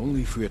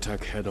 Only if we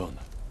attack head-on.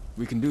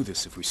 We can do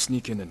this if we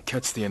sneak in and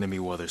catch the enemy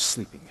while they're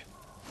sleeping.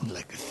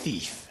 Like a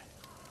thief.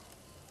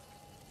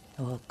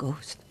 Or a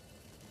ghost?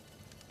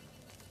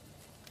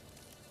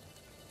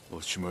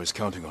 Lord Shimura is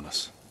counting on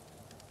us.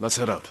 Let's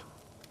head out.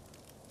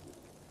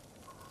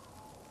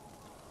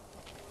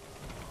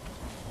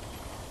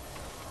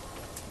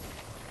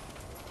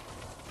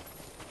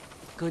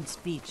 Good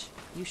speech.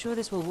 You sure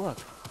this will work?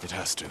 It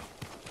has to.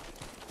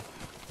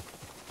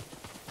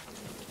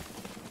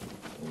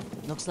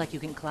 Looks like you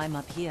can climb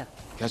up here.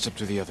 Catch up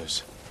to the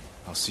others.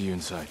 I'll see you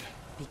inside.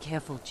 Be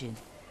careful, Jin.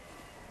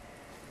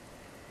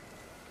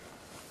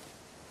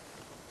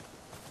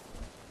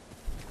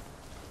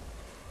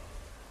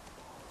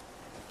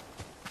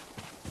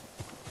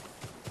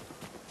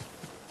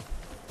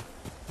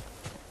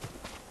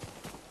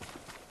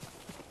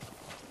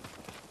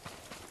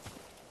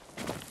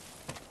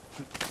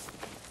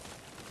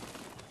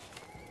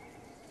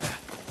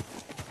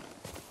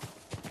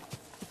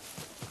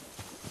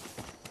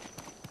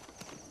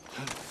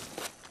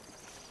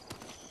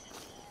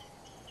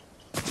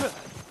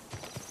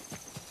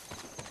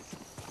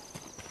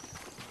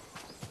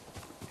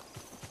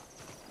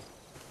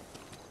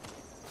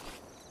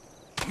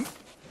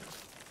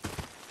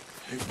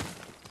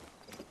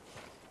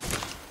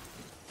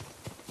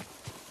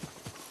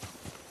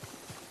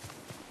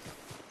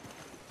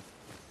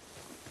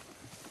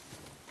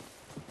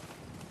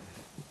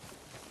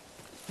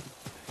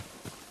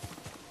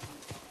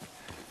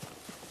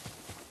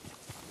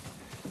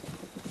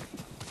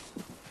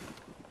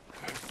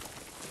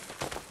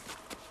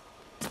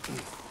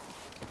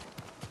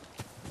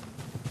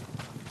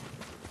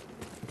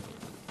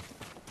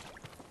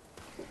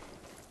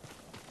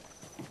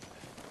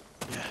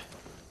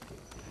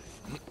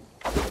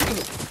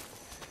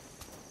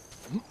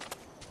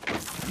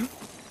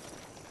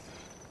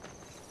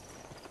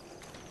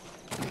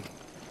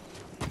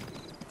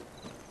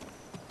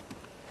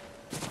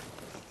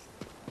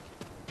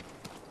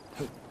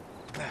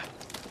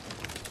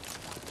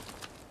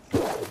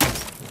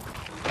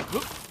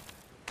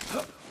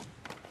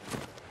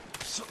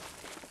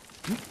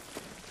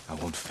 I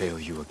won't fail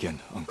you again,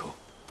 Uncle.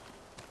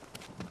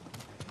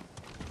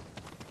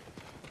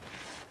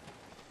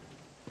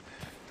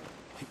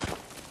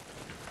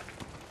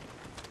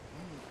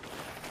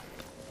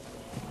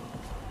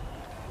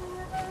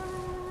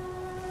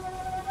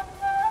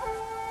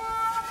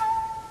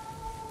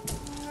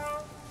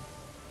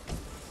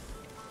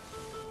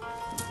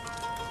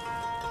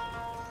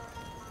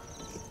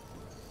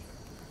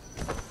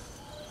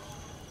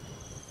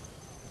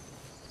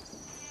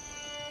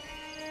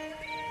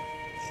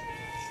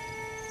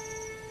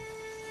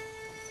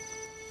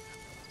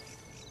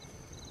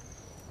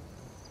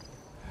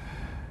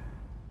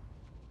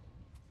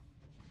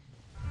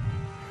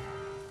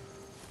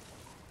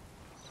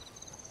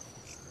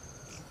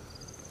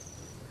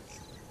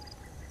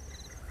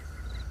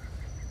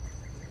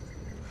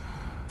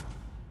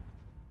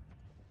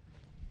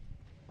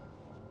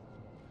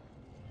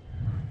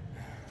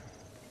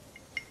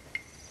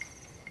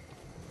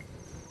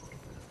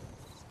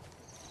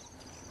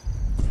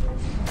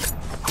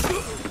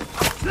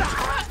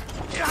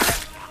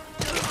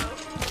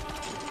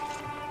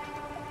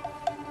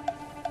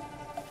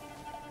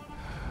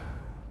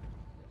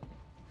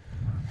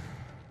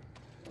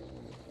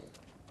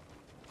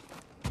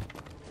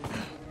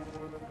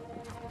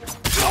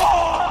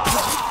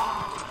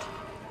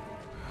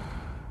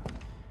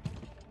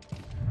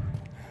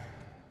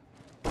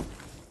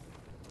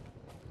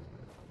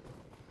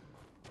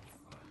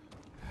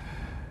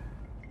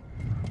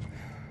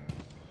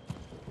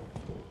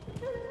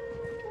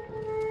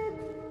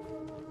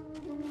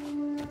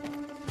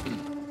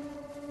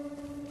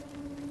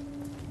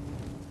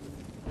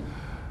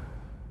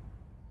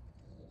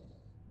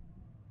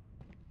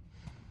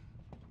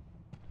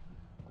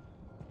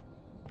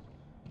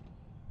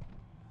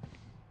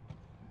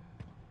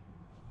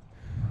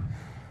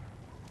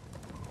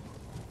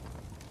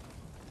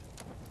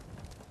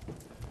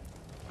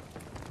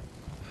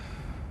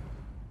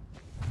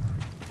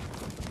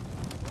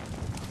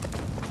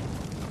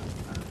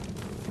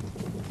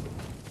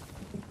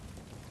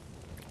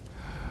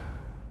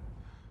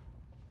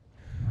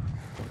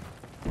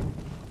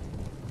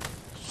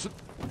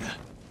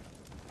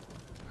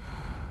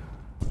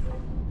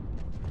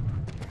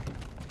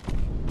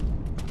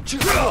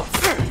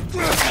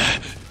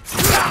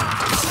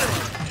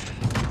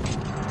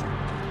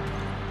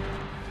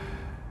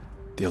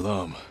 The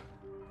alarm.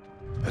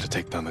 Better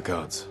take down the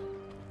guards.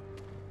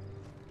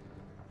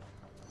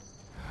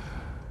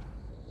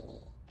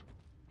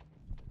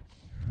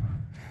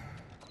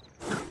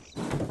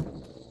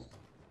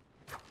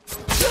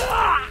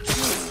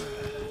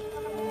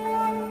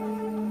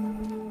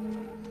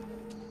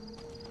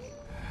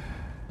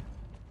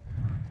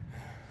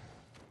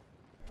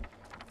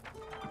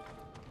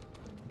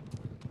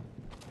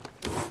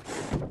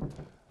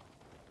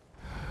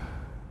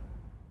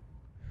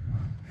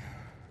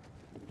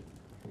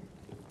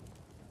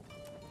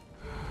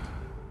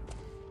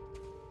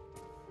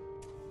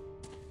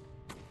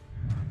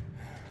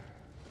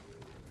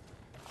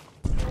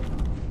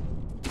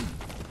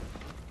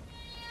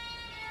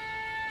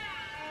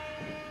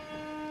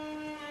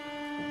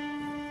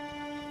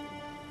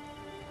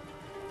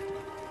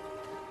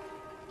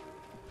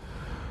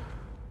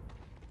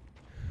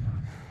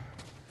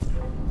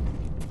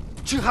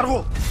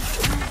 하루.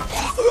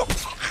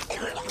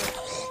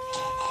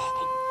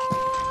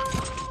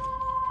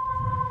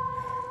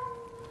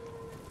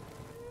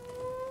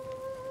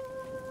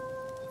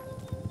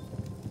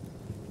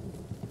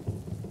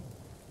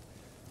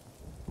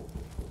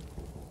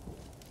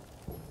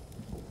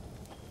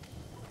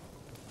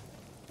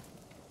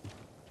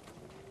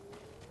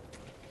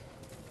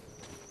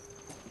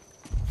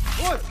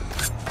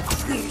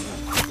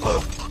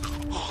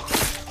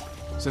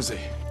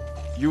 Sensei,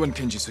 you and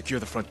Kenji secure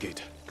the front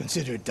gate.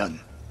 Consider it done.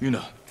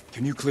 Yuna,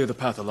 can you clear the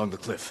path along the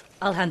cliff?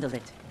 I'll handle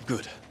it.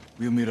 Good.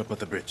 We'll meet up at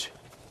the bridge.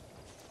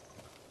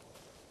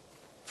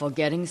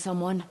 Forgetting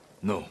someone?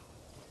 No.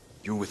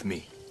 You're with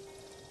me.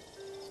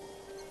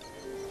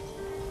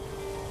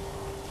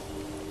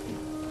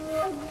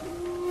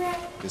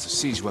 There's a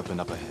siege weapon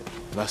up ahead.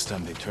 Last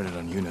time they turned it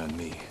on Yuna and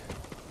me.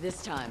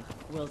 This time,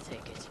 we'll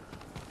take it.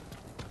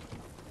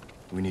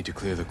 We need to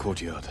clear the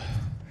courtyard.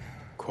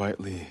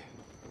 Quietly,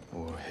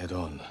 or head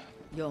on.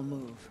 Your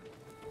move.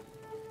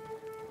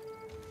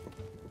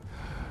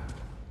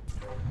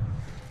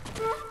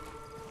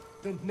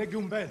 Then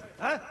Negum Ben,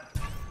 huh?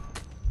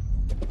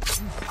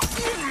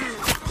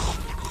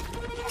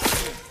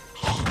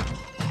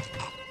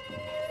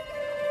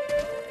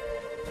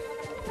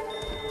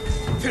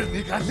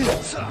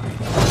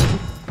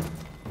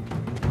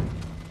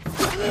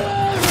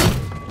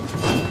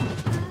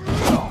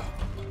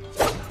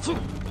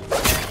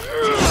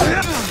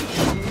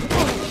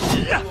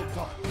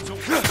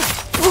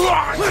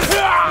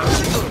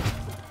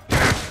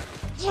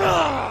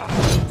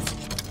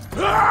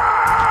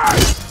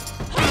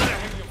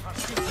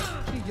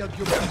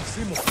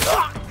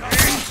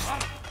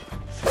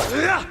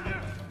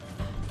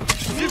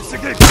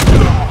 investigate!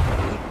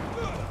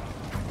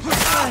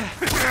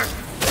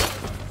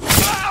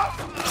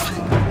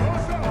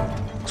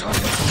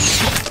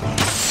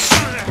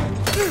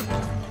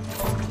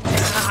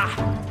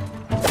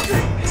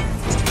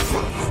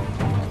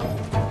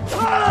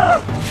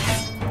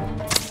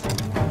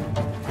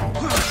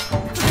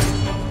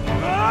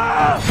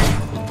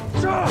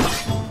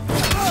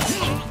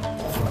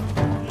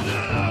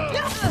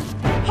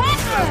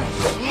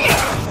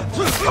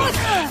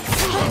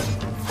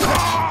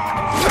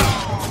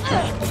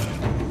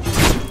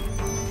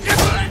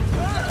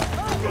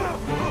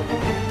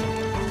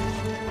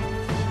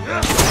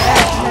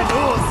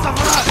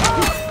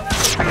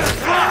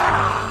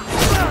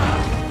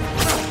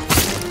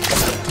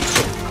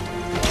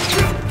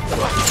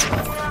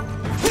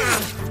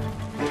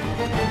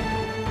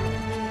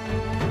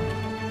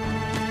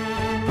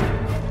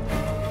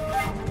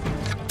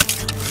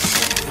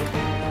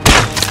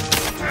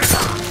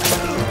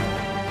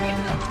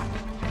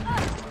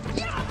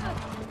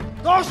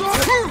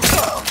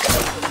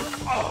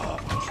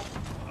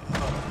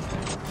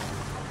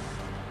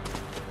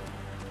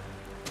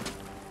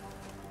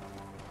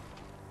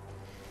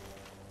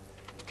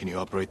 Can you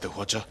operate the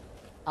Hwacha?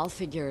 I'll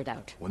figure it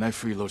out. When I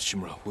free Lord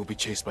Shimura, we'll be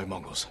chased by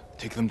Mongols.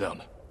 Take them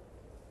down.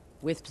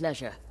 With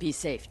pleasure. Be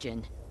safe,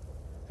 Jin.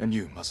 And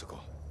you, Masako.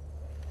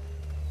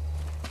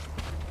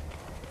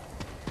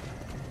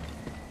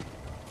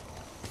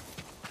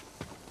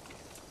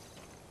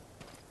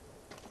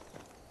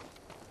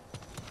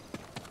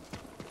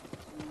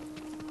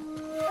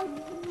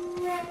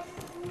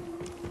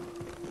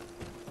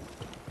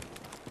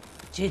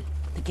 Jin,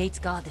 the gate's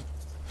guarded.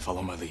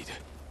 Follow my lead.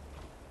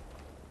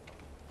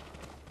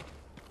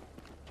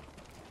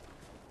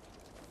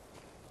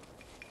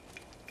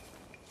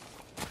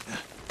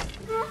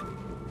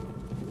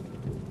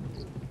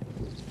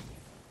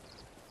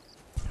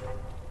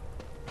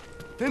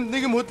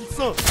 내가 못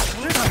있어.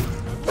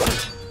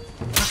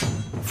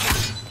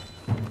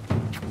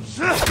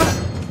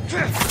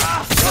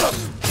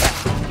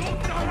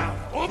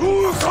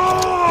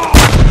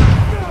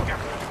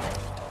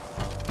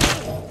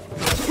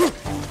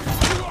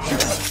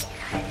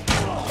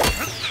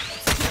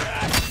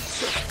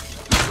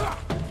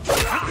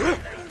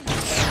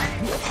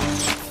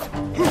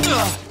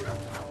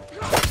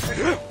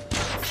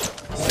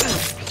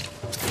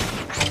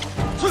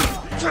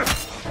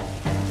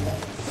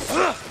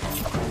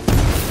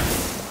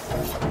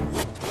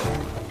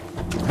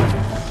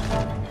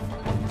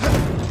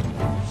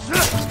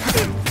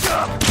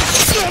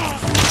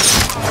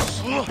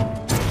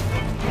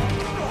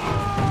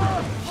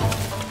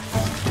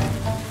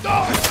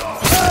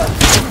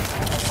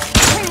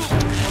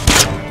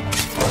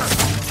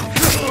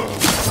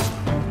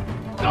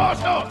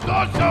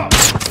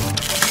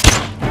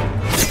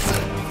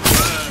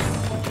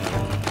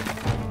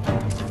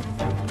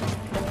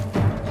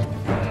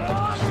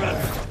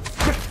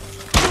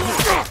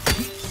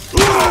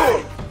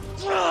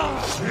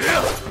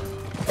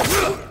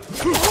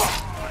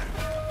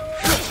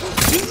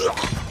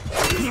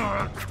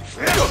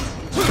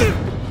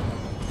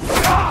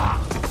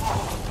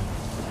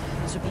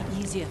 This would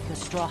be easier if your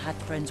Straw Hat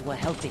friends were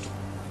helping.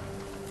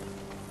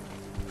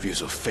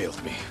 Ryuzo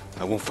failed me.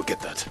 I won't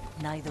forget that.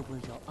 Neither will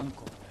your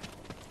uncle.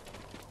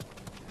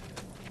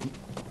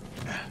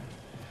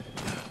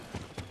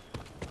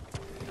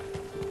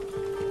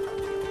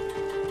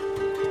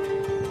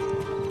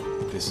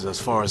 This is as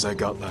far as I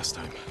got last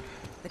time.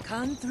 The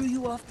Khan threw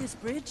you off this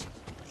bridge?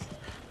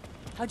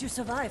 How'd you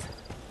survive?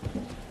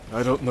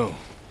 I don't know.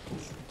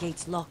 The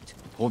gate's locked.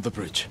 Hold the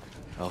bridge.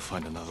 I'll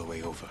find another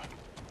way over.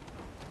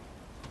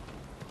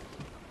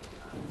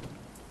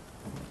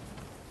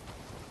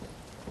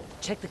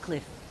 Check the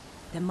cliff.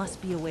 There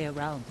must be a way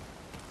around.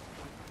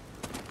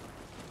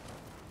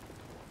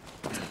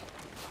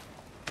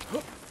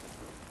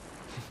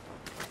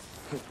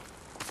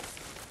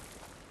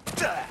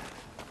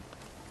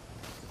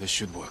 This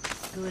should work.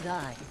 Good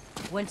eye.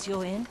 Once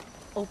you're in,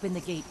 open the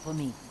gate for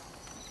me.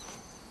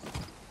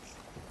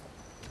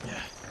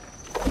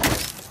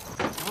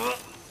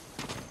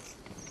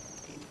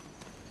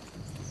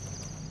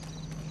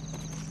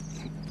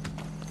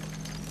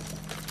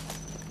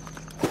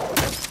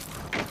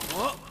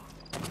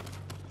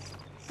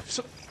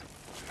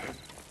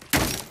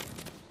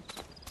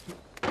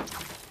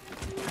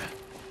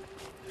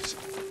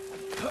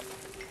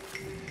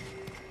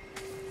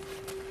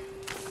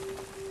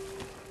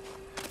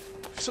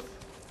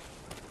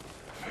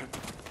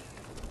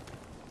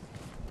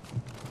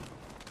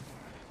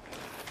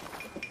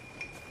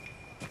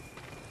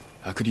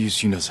 I could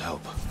use Yuna's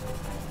help.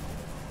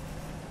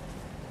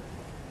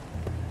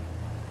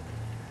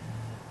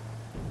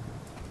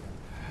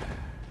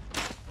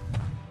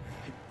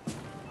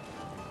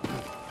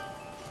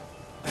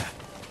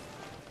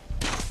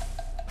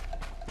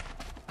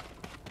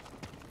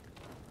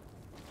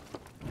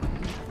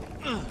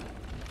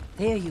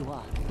 There you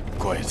are.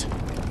 Quiet.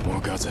 More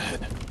guards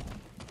ahead.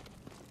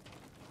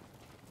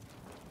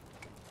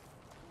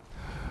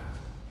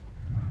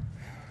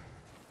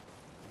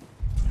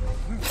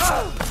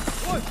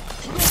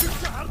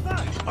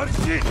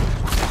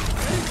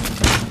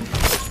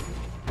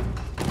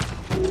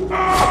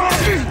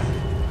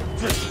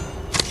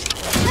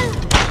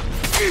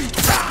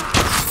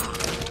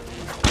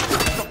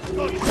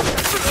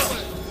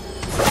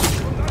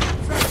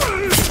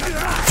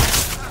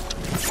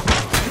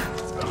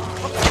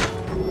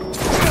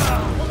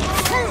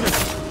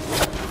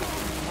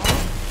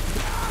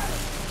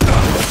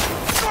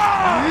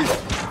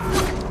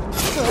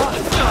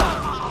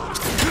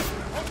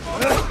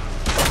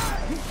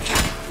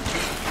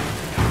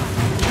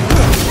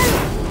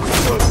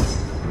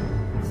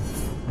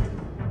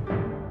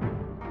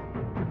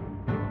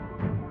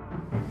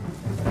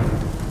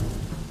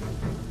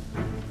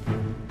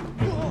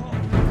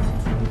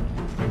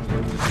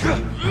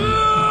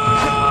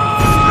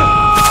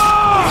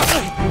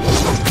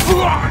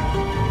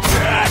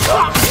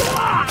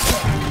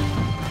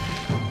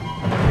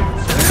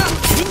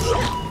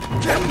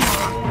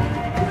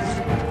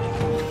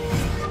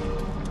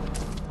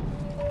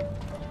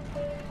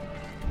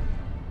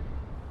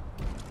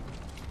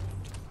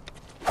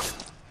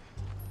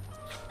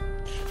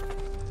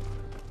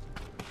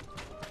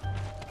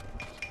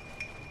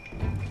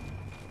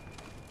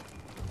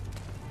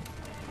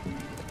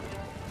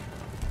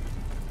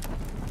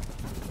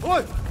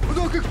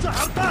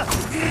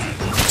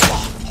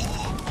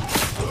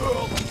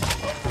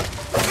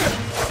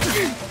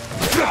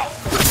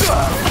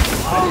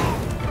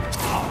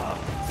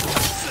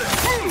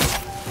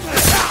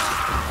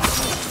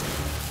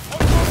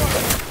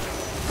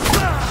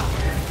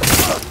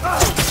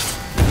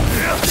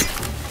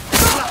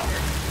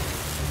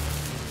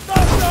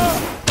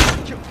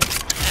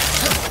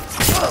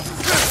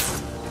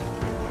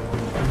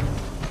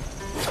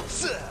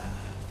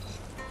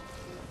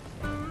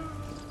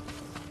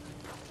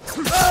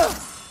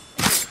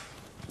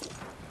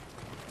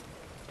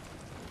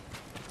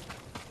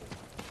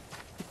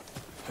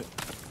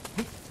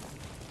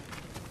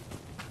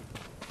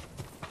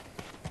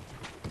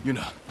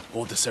 Yuna,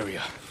 hold this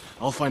area.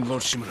 I'll find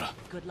Lord Shimura.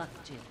 Good luck,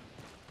 Jin.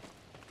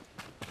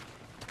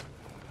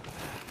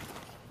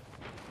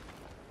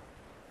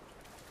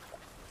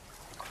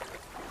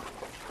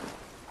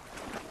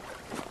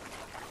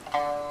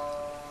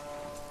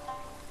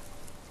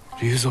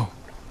 Ryuzo.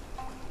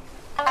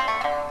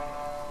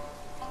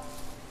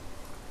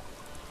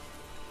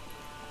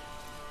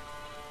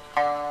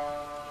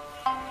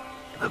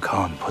 The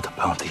Khan put a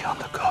bounty on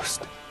the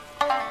ghost.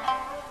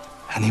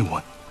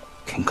 Anyone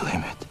can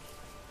claim it.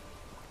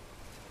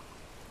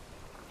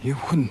 You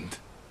wouldn't.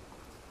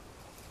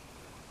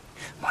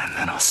 My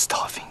men are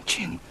starving,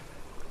 Jin.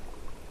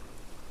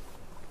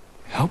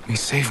 Help me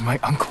save my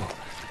uncle,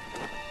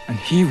 and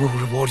he will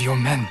reward your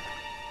men.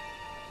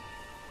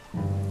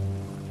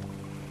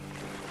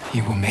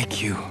 He will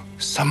make you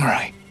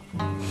samurai.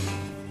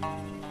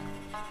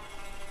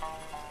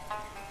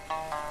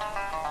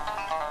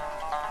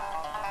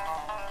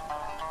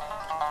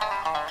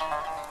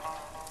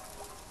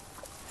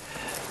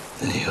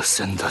 Then he'll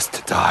send us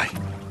to die.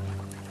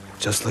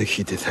 Just like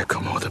he did at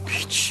Komoda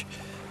Beach.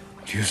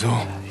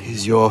 Ryuzo.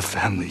 He's your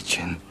family,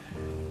 Jin.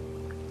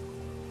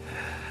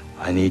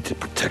 I need to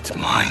protect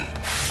mine.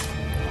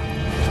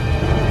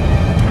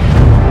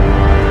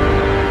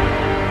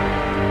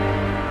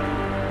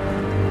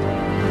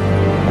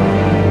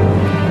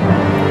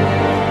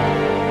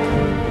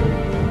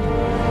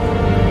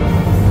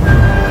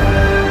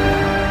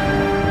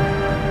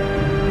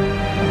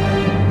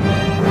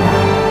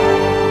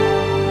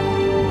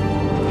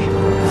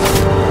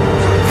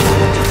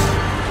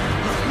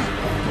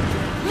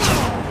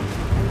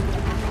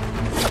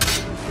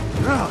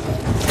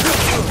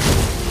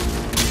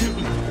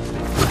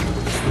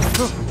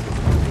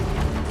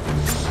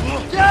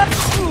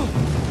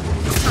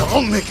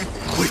 I'll make it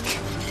quick.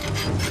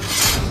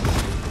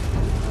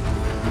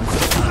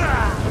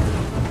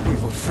 We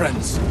were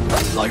friends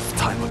a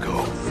lifetime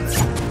ago.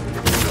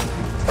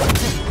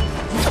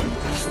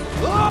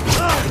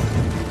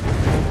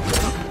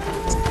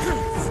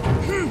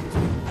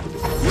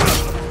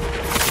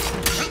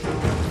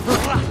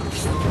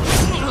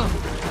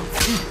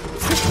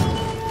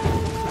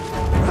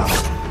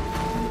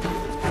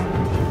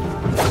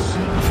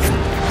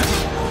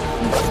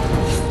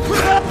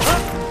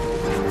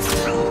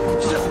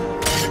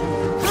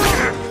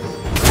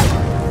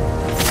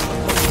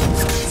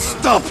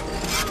 Stop!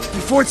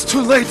 Before it's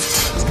too late!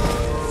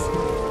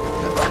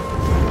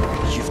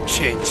 You've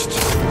changed.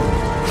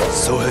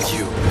 So have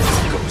you,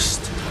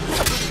 Ghost.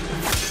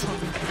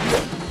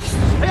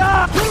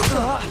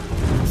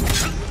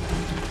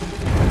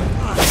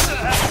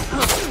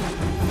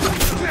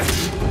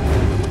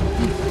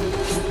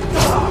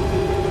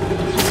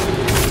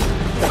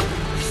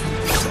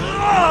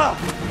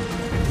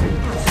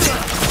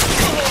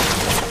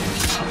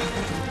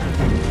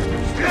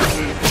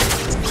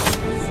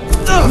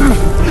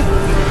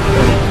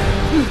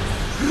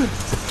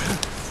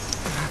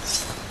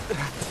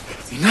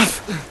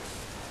 Enough!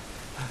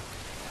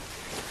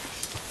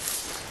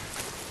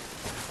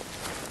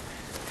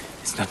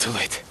 It's not too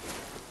late.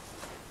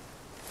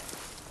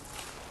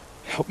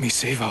 Help me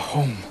save our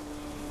home.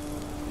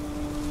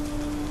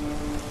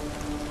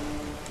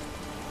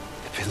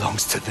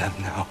 belongs to them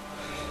now.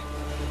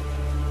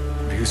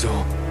 Ryuzo.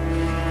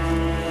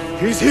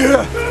 He's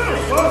here!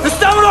 The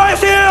samurai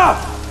is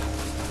here!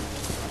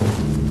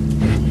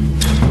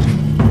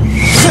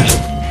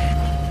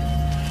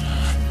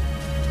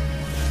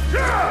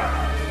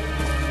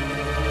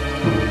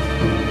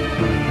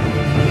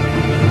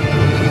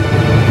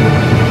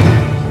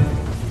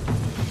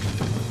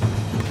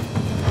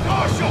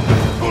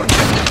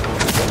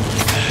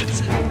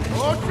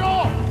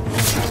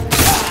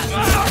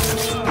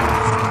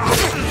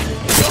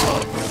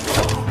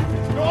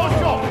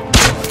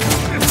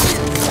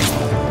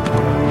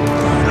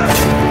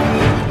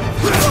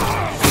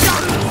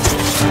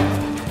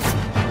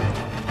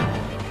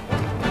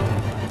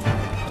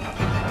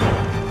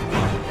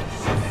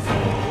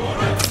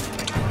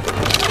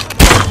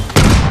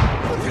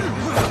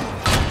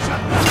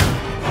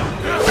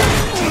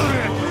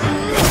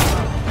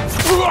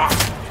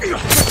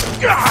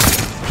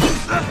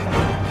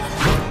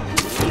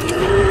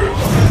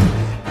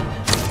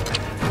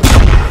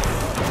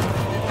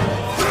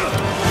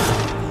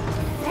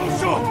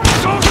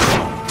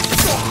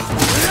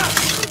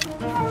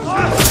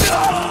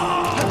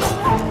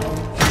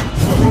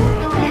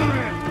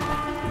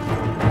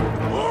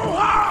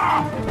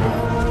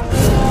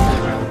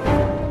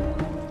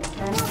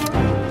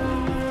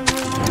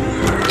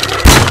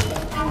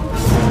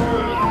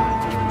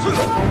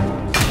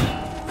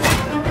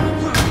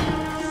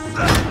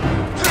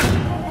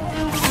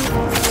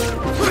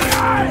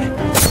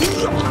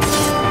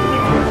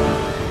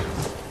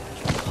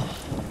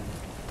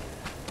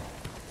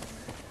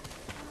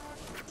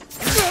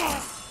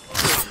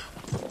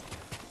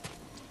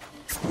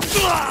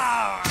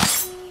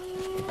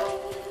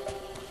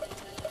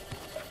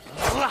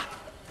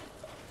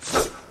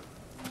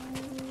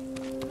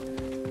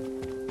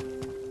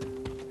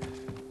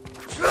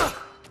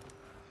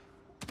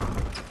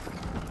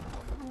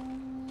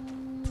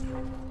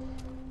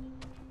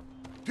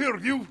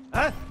 You?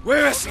 Huh?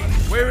 Where is he?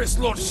 Where is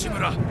Lord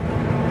Shimura?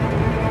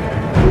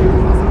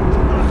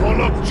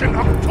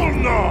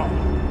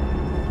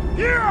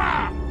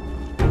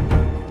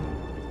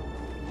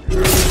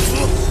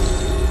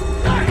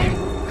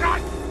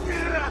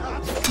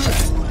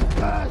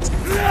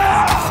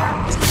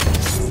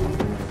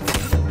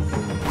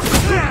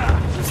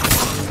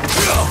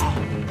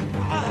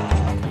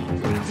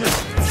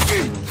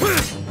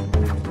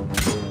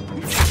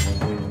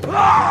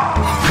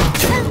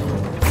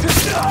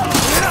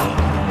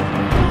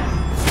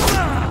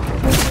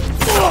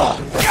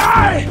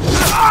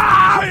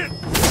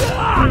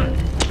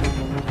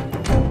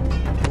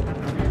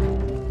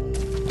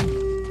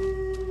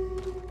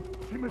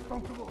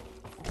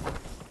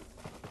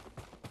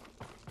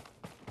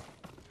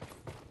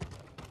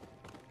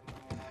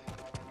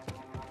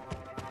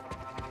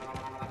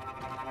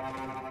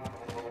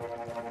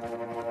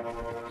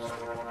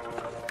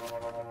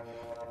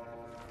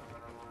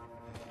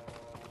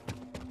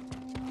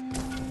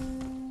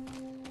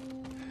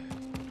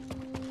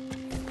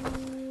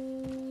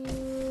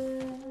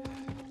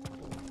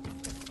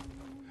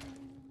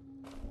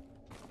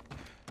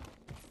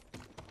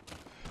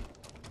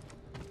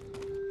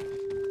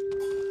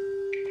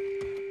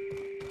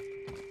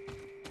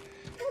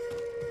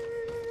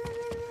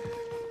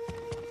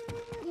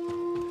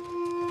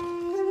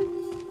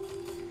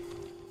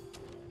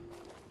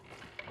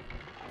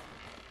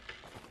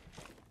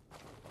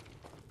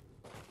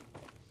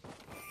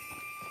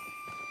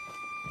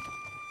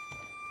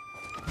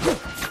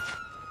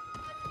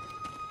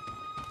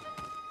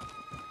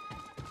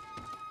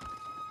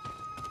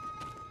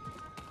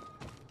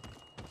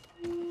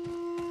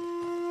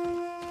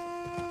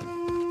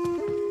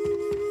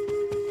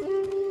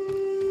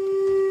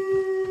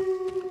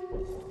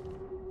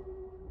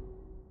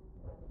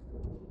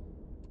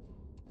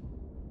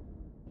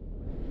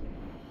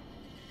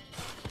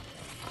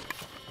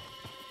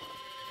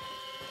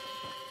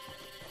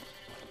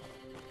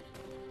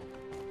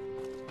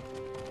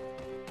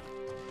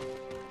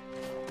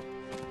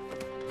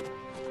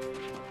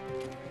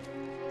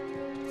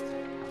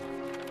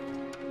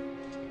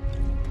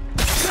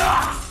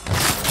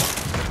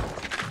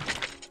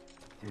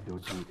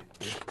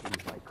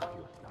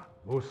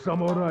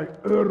 Samurai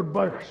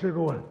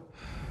örbaiksegoen.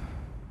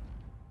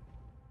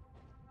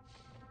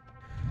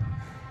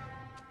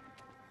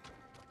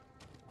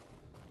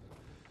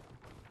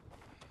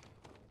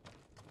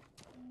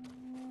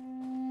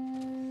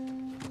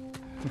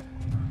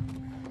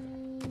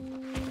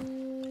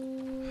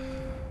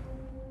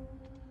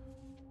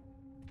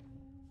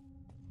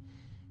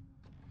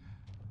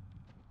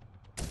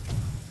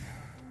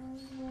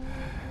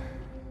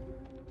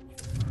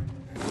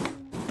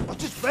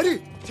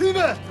 Ready, team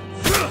it!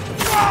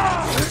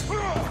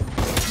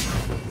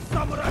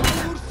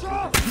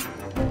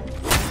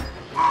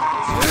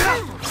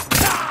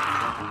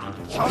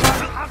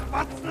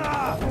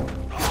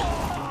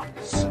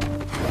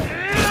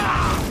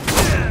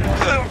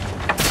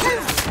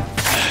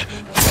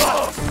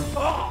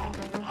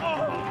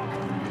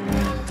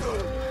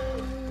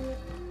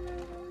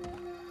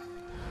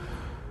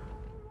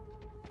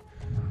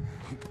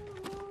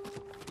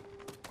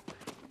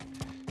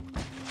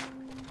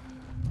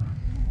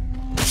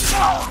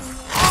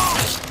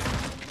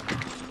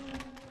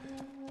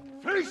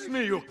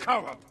 me, you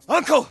coward!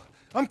 Uncle!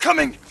 I'm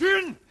coming!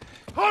 Jin!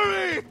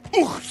 Hurry!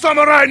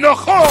 Samurai no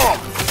ho!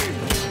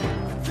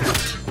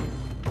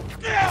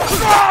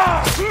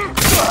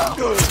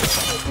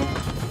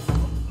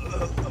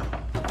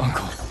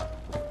 Uncle,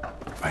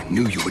 I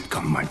knew you would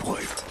come, my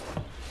boy.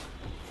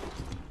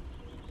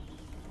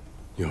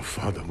 Your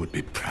father would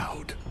be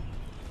proud.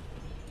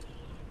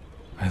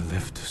 I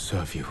live to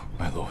serve you,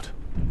 my lord.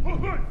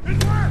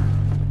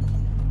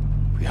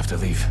 We have to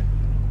leave.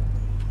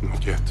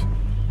 Not yet.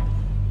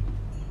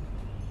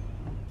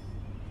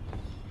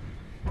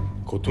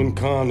 Khotun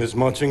Khan is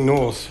marching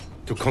north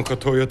to conquer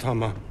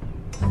Toyotama.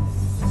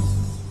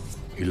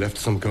 He left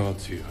some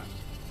guards here.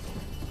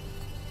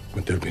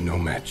 But there'll be no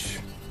match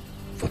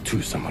for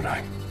 2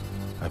 samurai.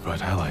 I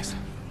brought allies.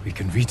 We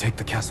can retake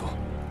the castle.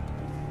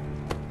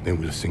 Then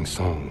we'll sing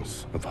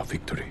songs of our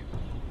victory.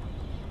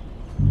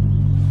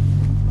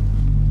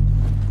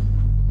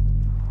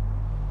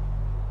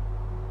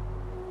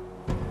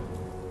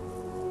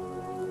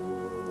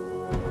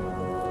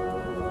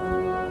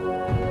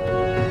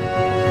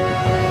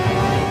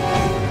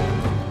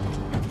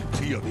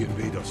 See the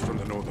invaders from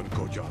the northern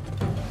courtyard.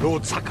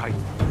 Lord Sakai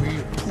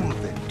will pull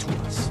them to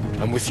us.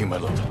 I'm with you, my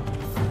lord.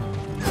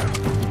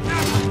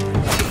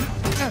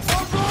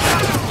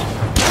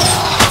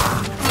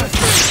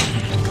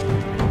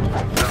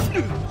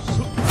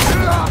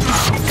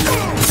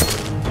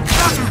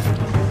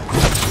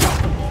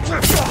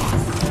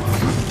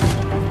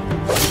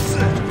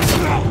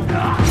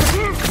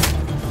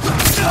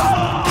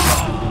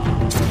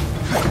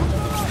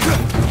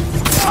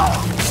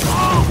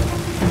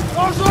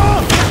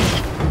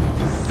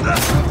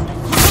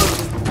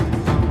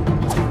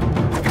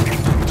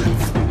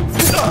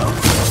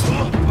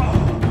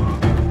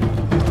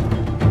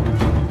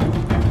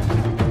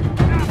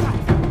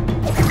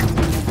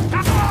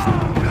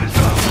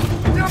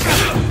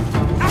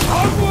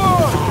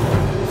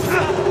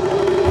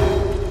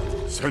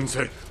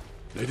 Sensei,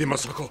 Lady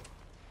Masako,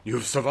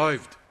 you've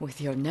survived. With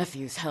your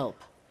nephew's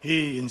help.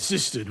 He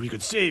insisted we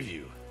could save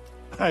you.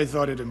 I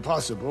thought it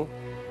impossible,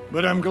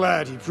 but I'm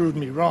glad he proved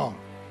me wrong.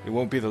 It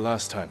won't be the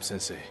last time,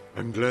 Sensei.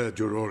 I'm glad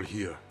you're all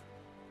here.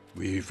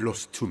 We've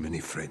lost too many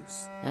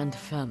friends. And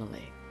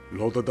family.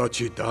 Lord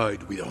Adachi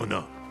died with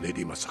honor,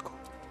 Lady Masako.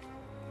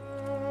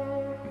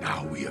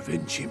 Now we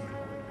avenge him,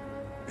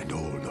 and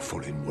all the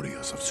fallen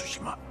warriors of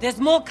Tsushima. There's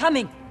more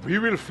coming! We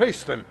will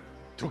face them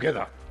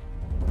together.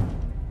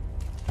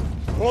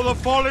 For the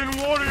fallen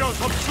warriors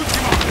of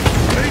Tsushima!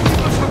 Lady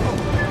Masako!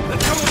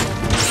 Let's go!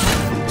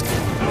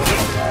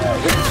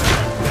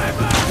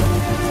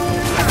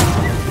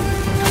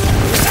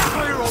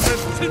 Fire on them,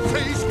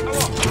 Sensei's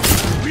cover!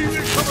 We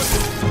will cover them!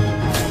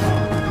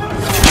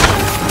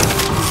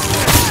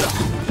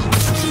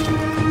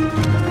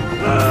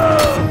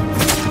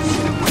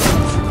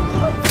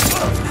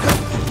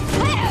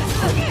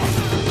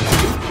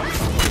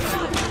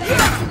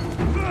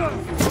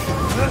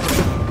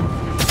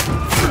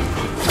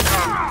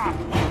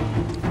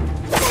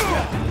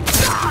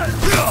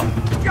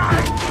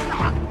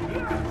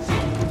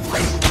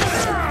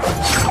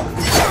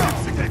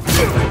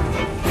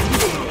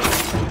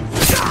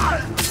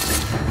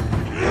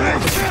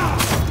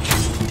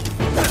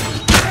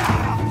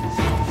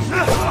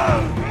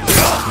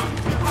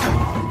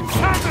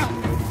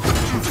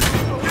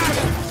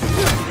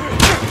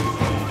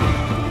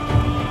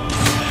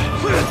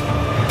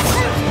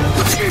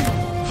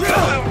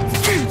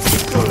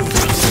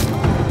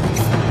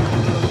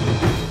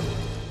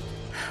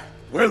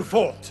 Well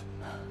fought.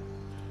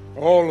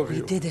 All of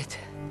you. We did it.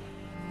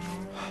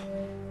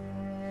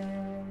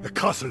 The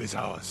castle is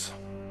ours.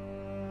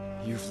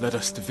 You've led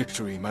us to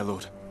victory, my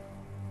lord.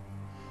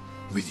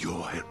 With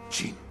your help,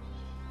 Jin.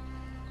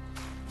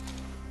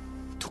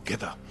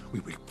 Together, we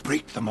will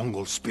break the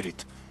Mongol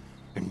spirit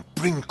and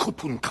bring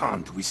Khotun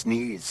Khan to his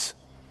knees.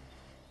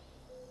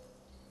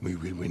 We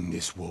will win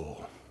this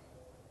war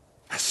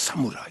as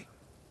samurai.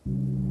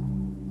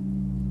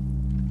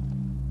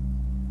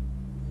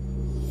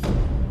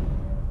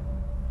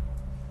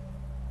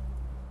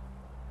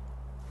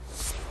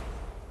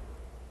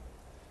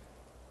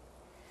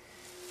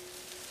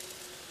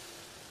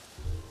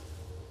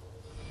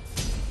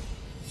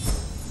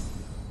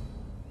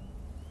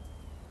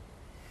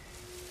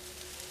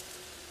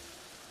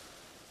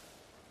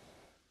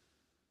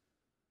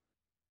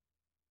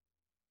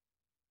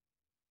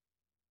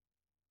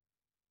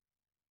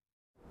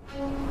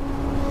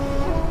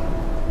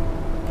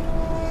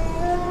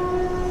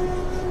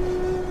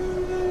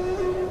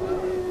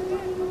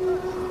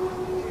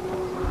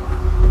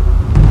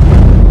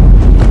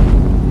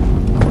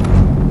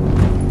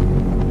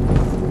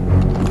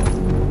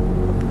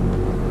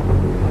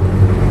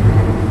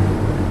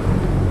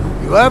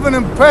 You have an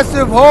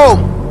impressive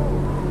home.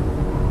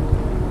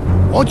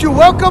 Won't you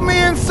welcome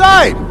me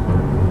inside?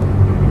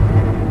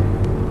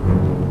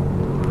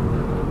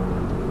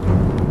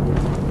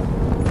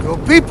 Your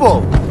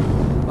people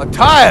are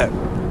tired,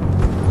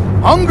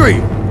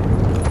 hungry,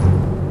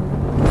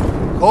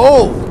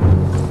 cold.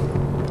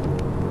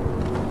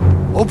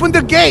 Open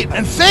the gate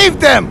and save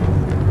them!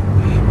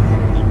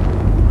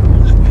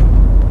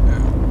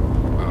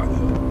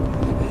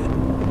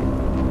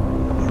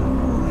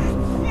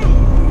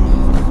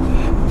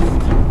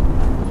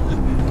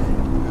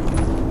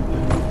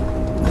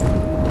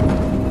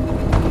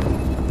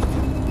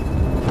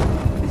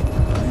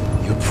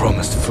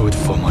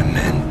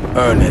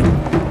 Earn it.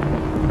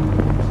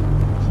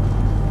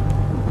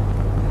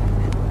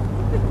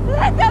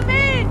 Let them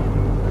in!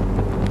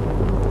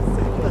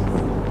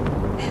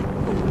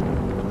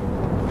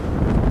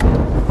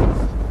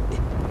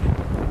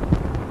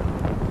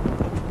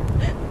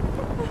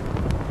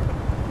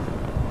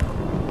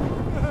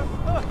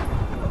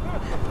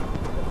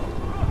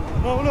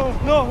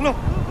 No!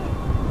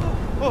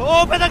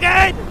 Open the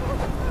gate!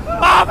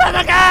 Open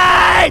the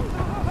gate!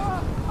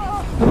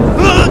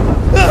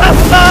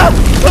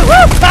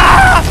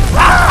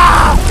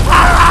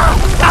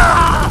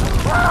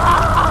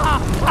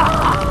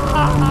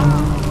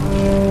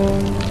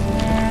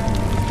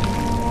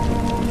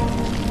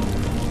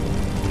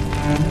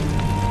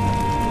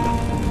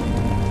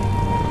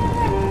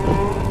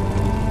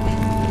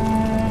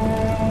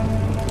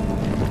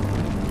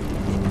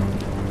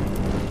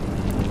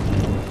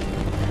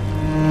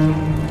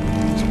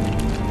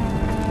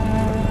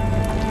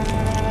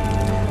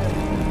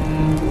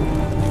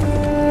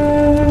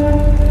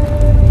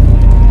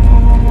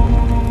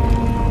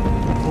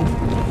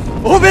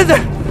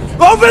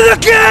 Open the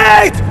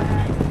gate!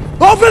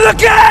 Open the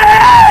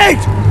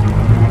gate!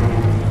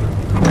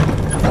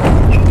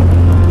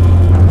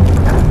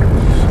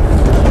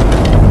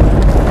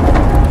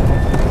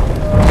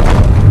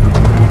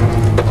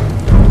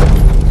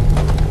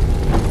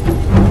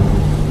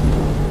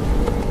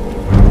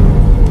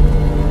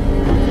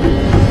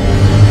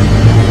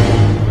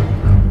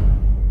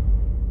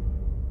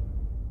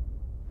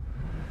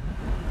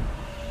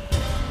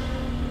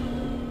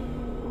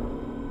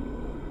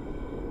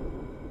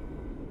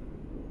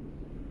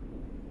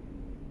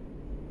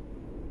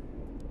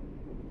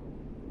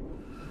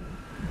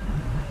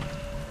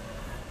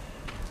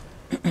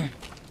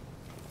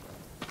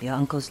 Your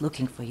uncle's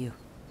looking for you.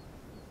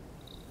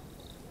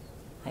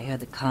 I heard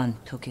the Khan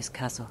took his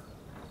castle.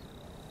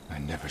 I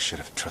never should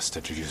have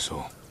trusted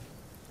Ryuzo.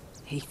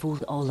 He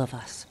fooled all of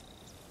us.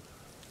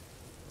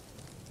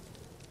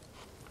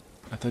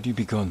 I thought you'd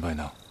be gone by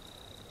now.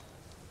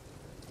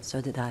 So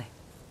did I.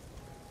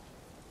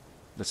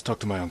 Let's talk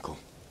to my uncle.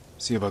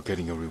 See about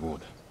getting your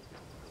reward.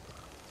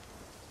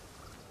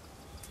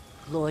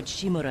 Lord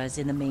Shimura is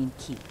in the main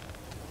keep.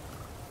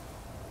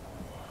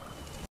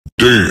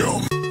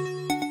 Damn!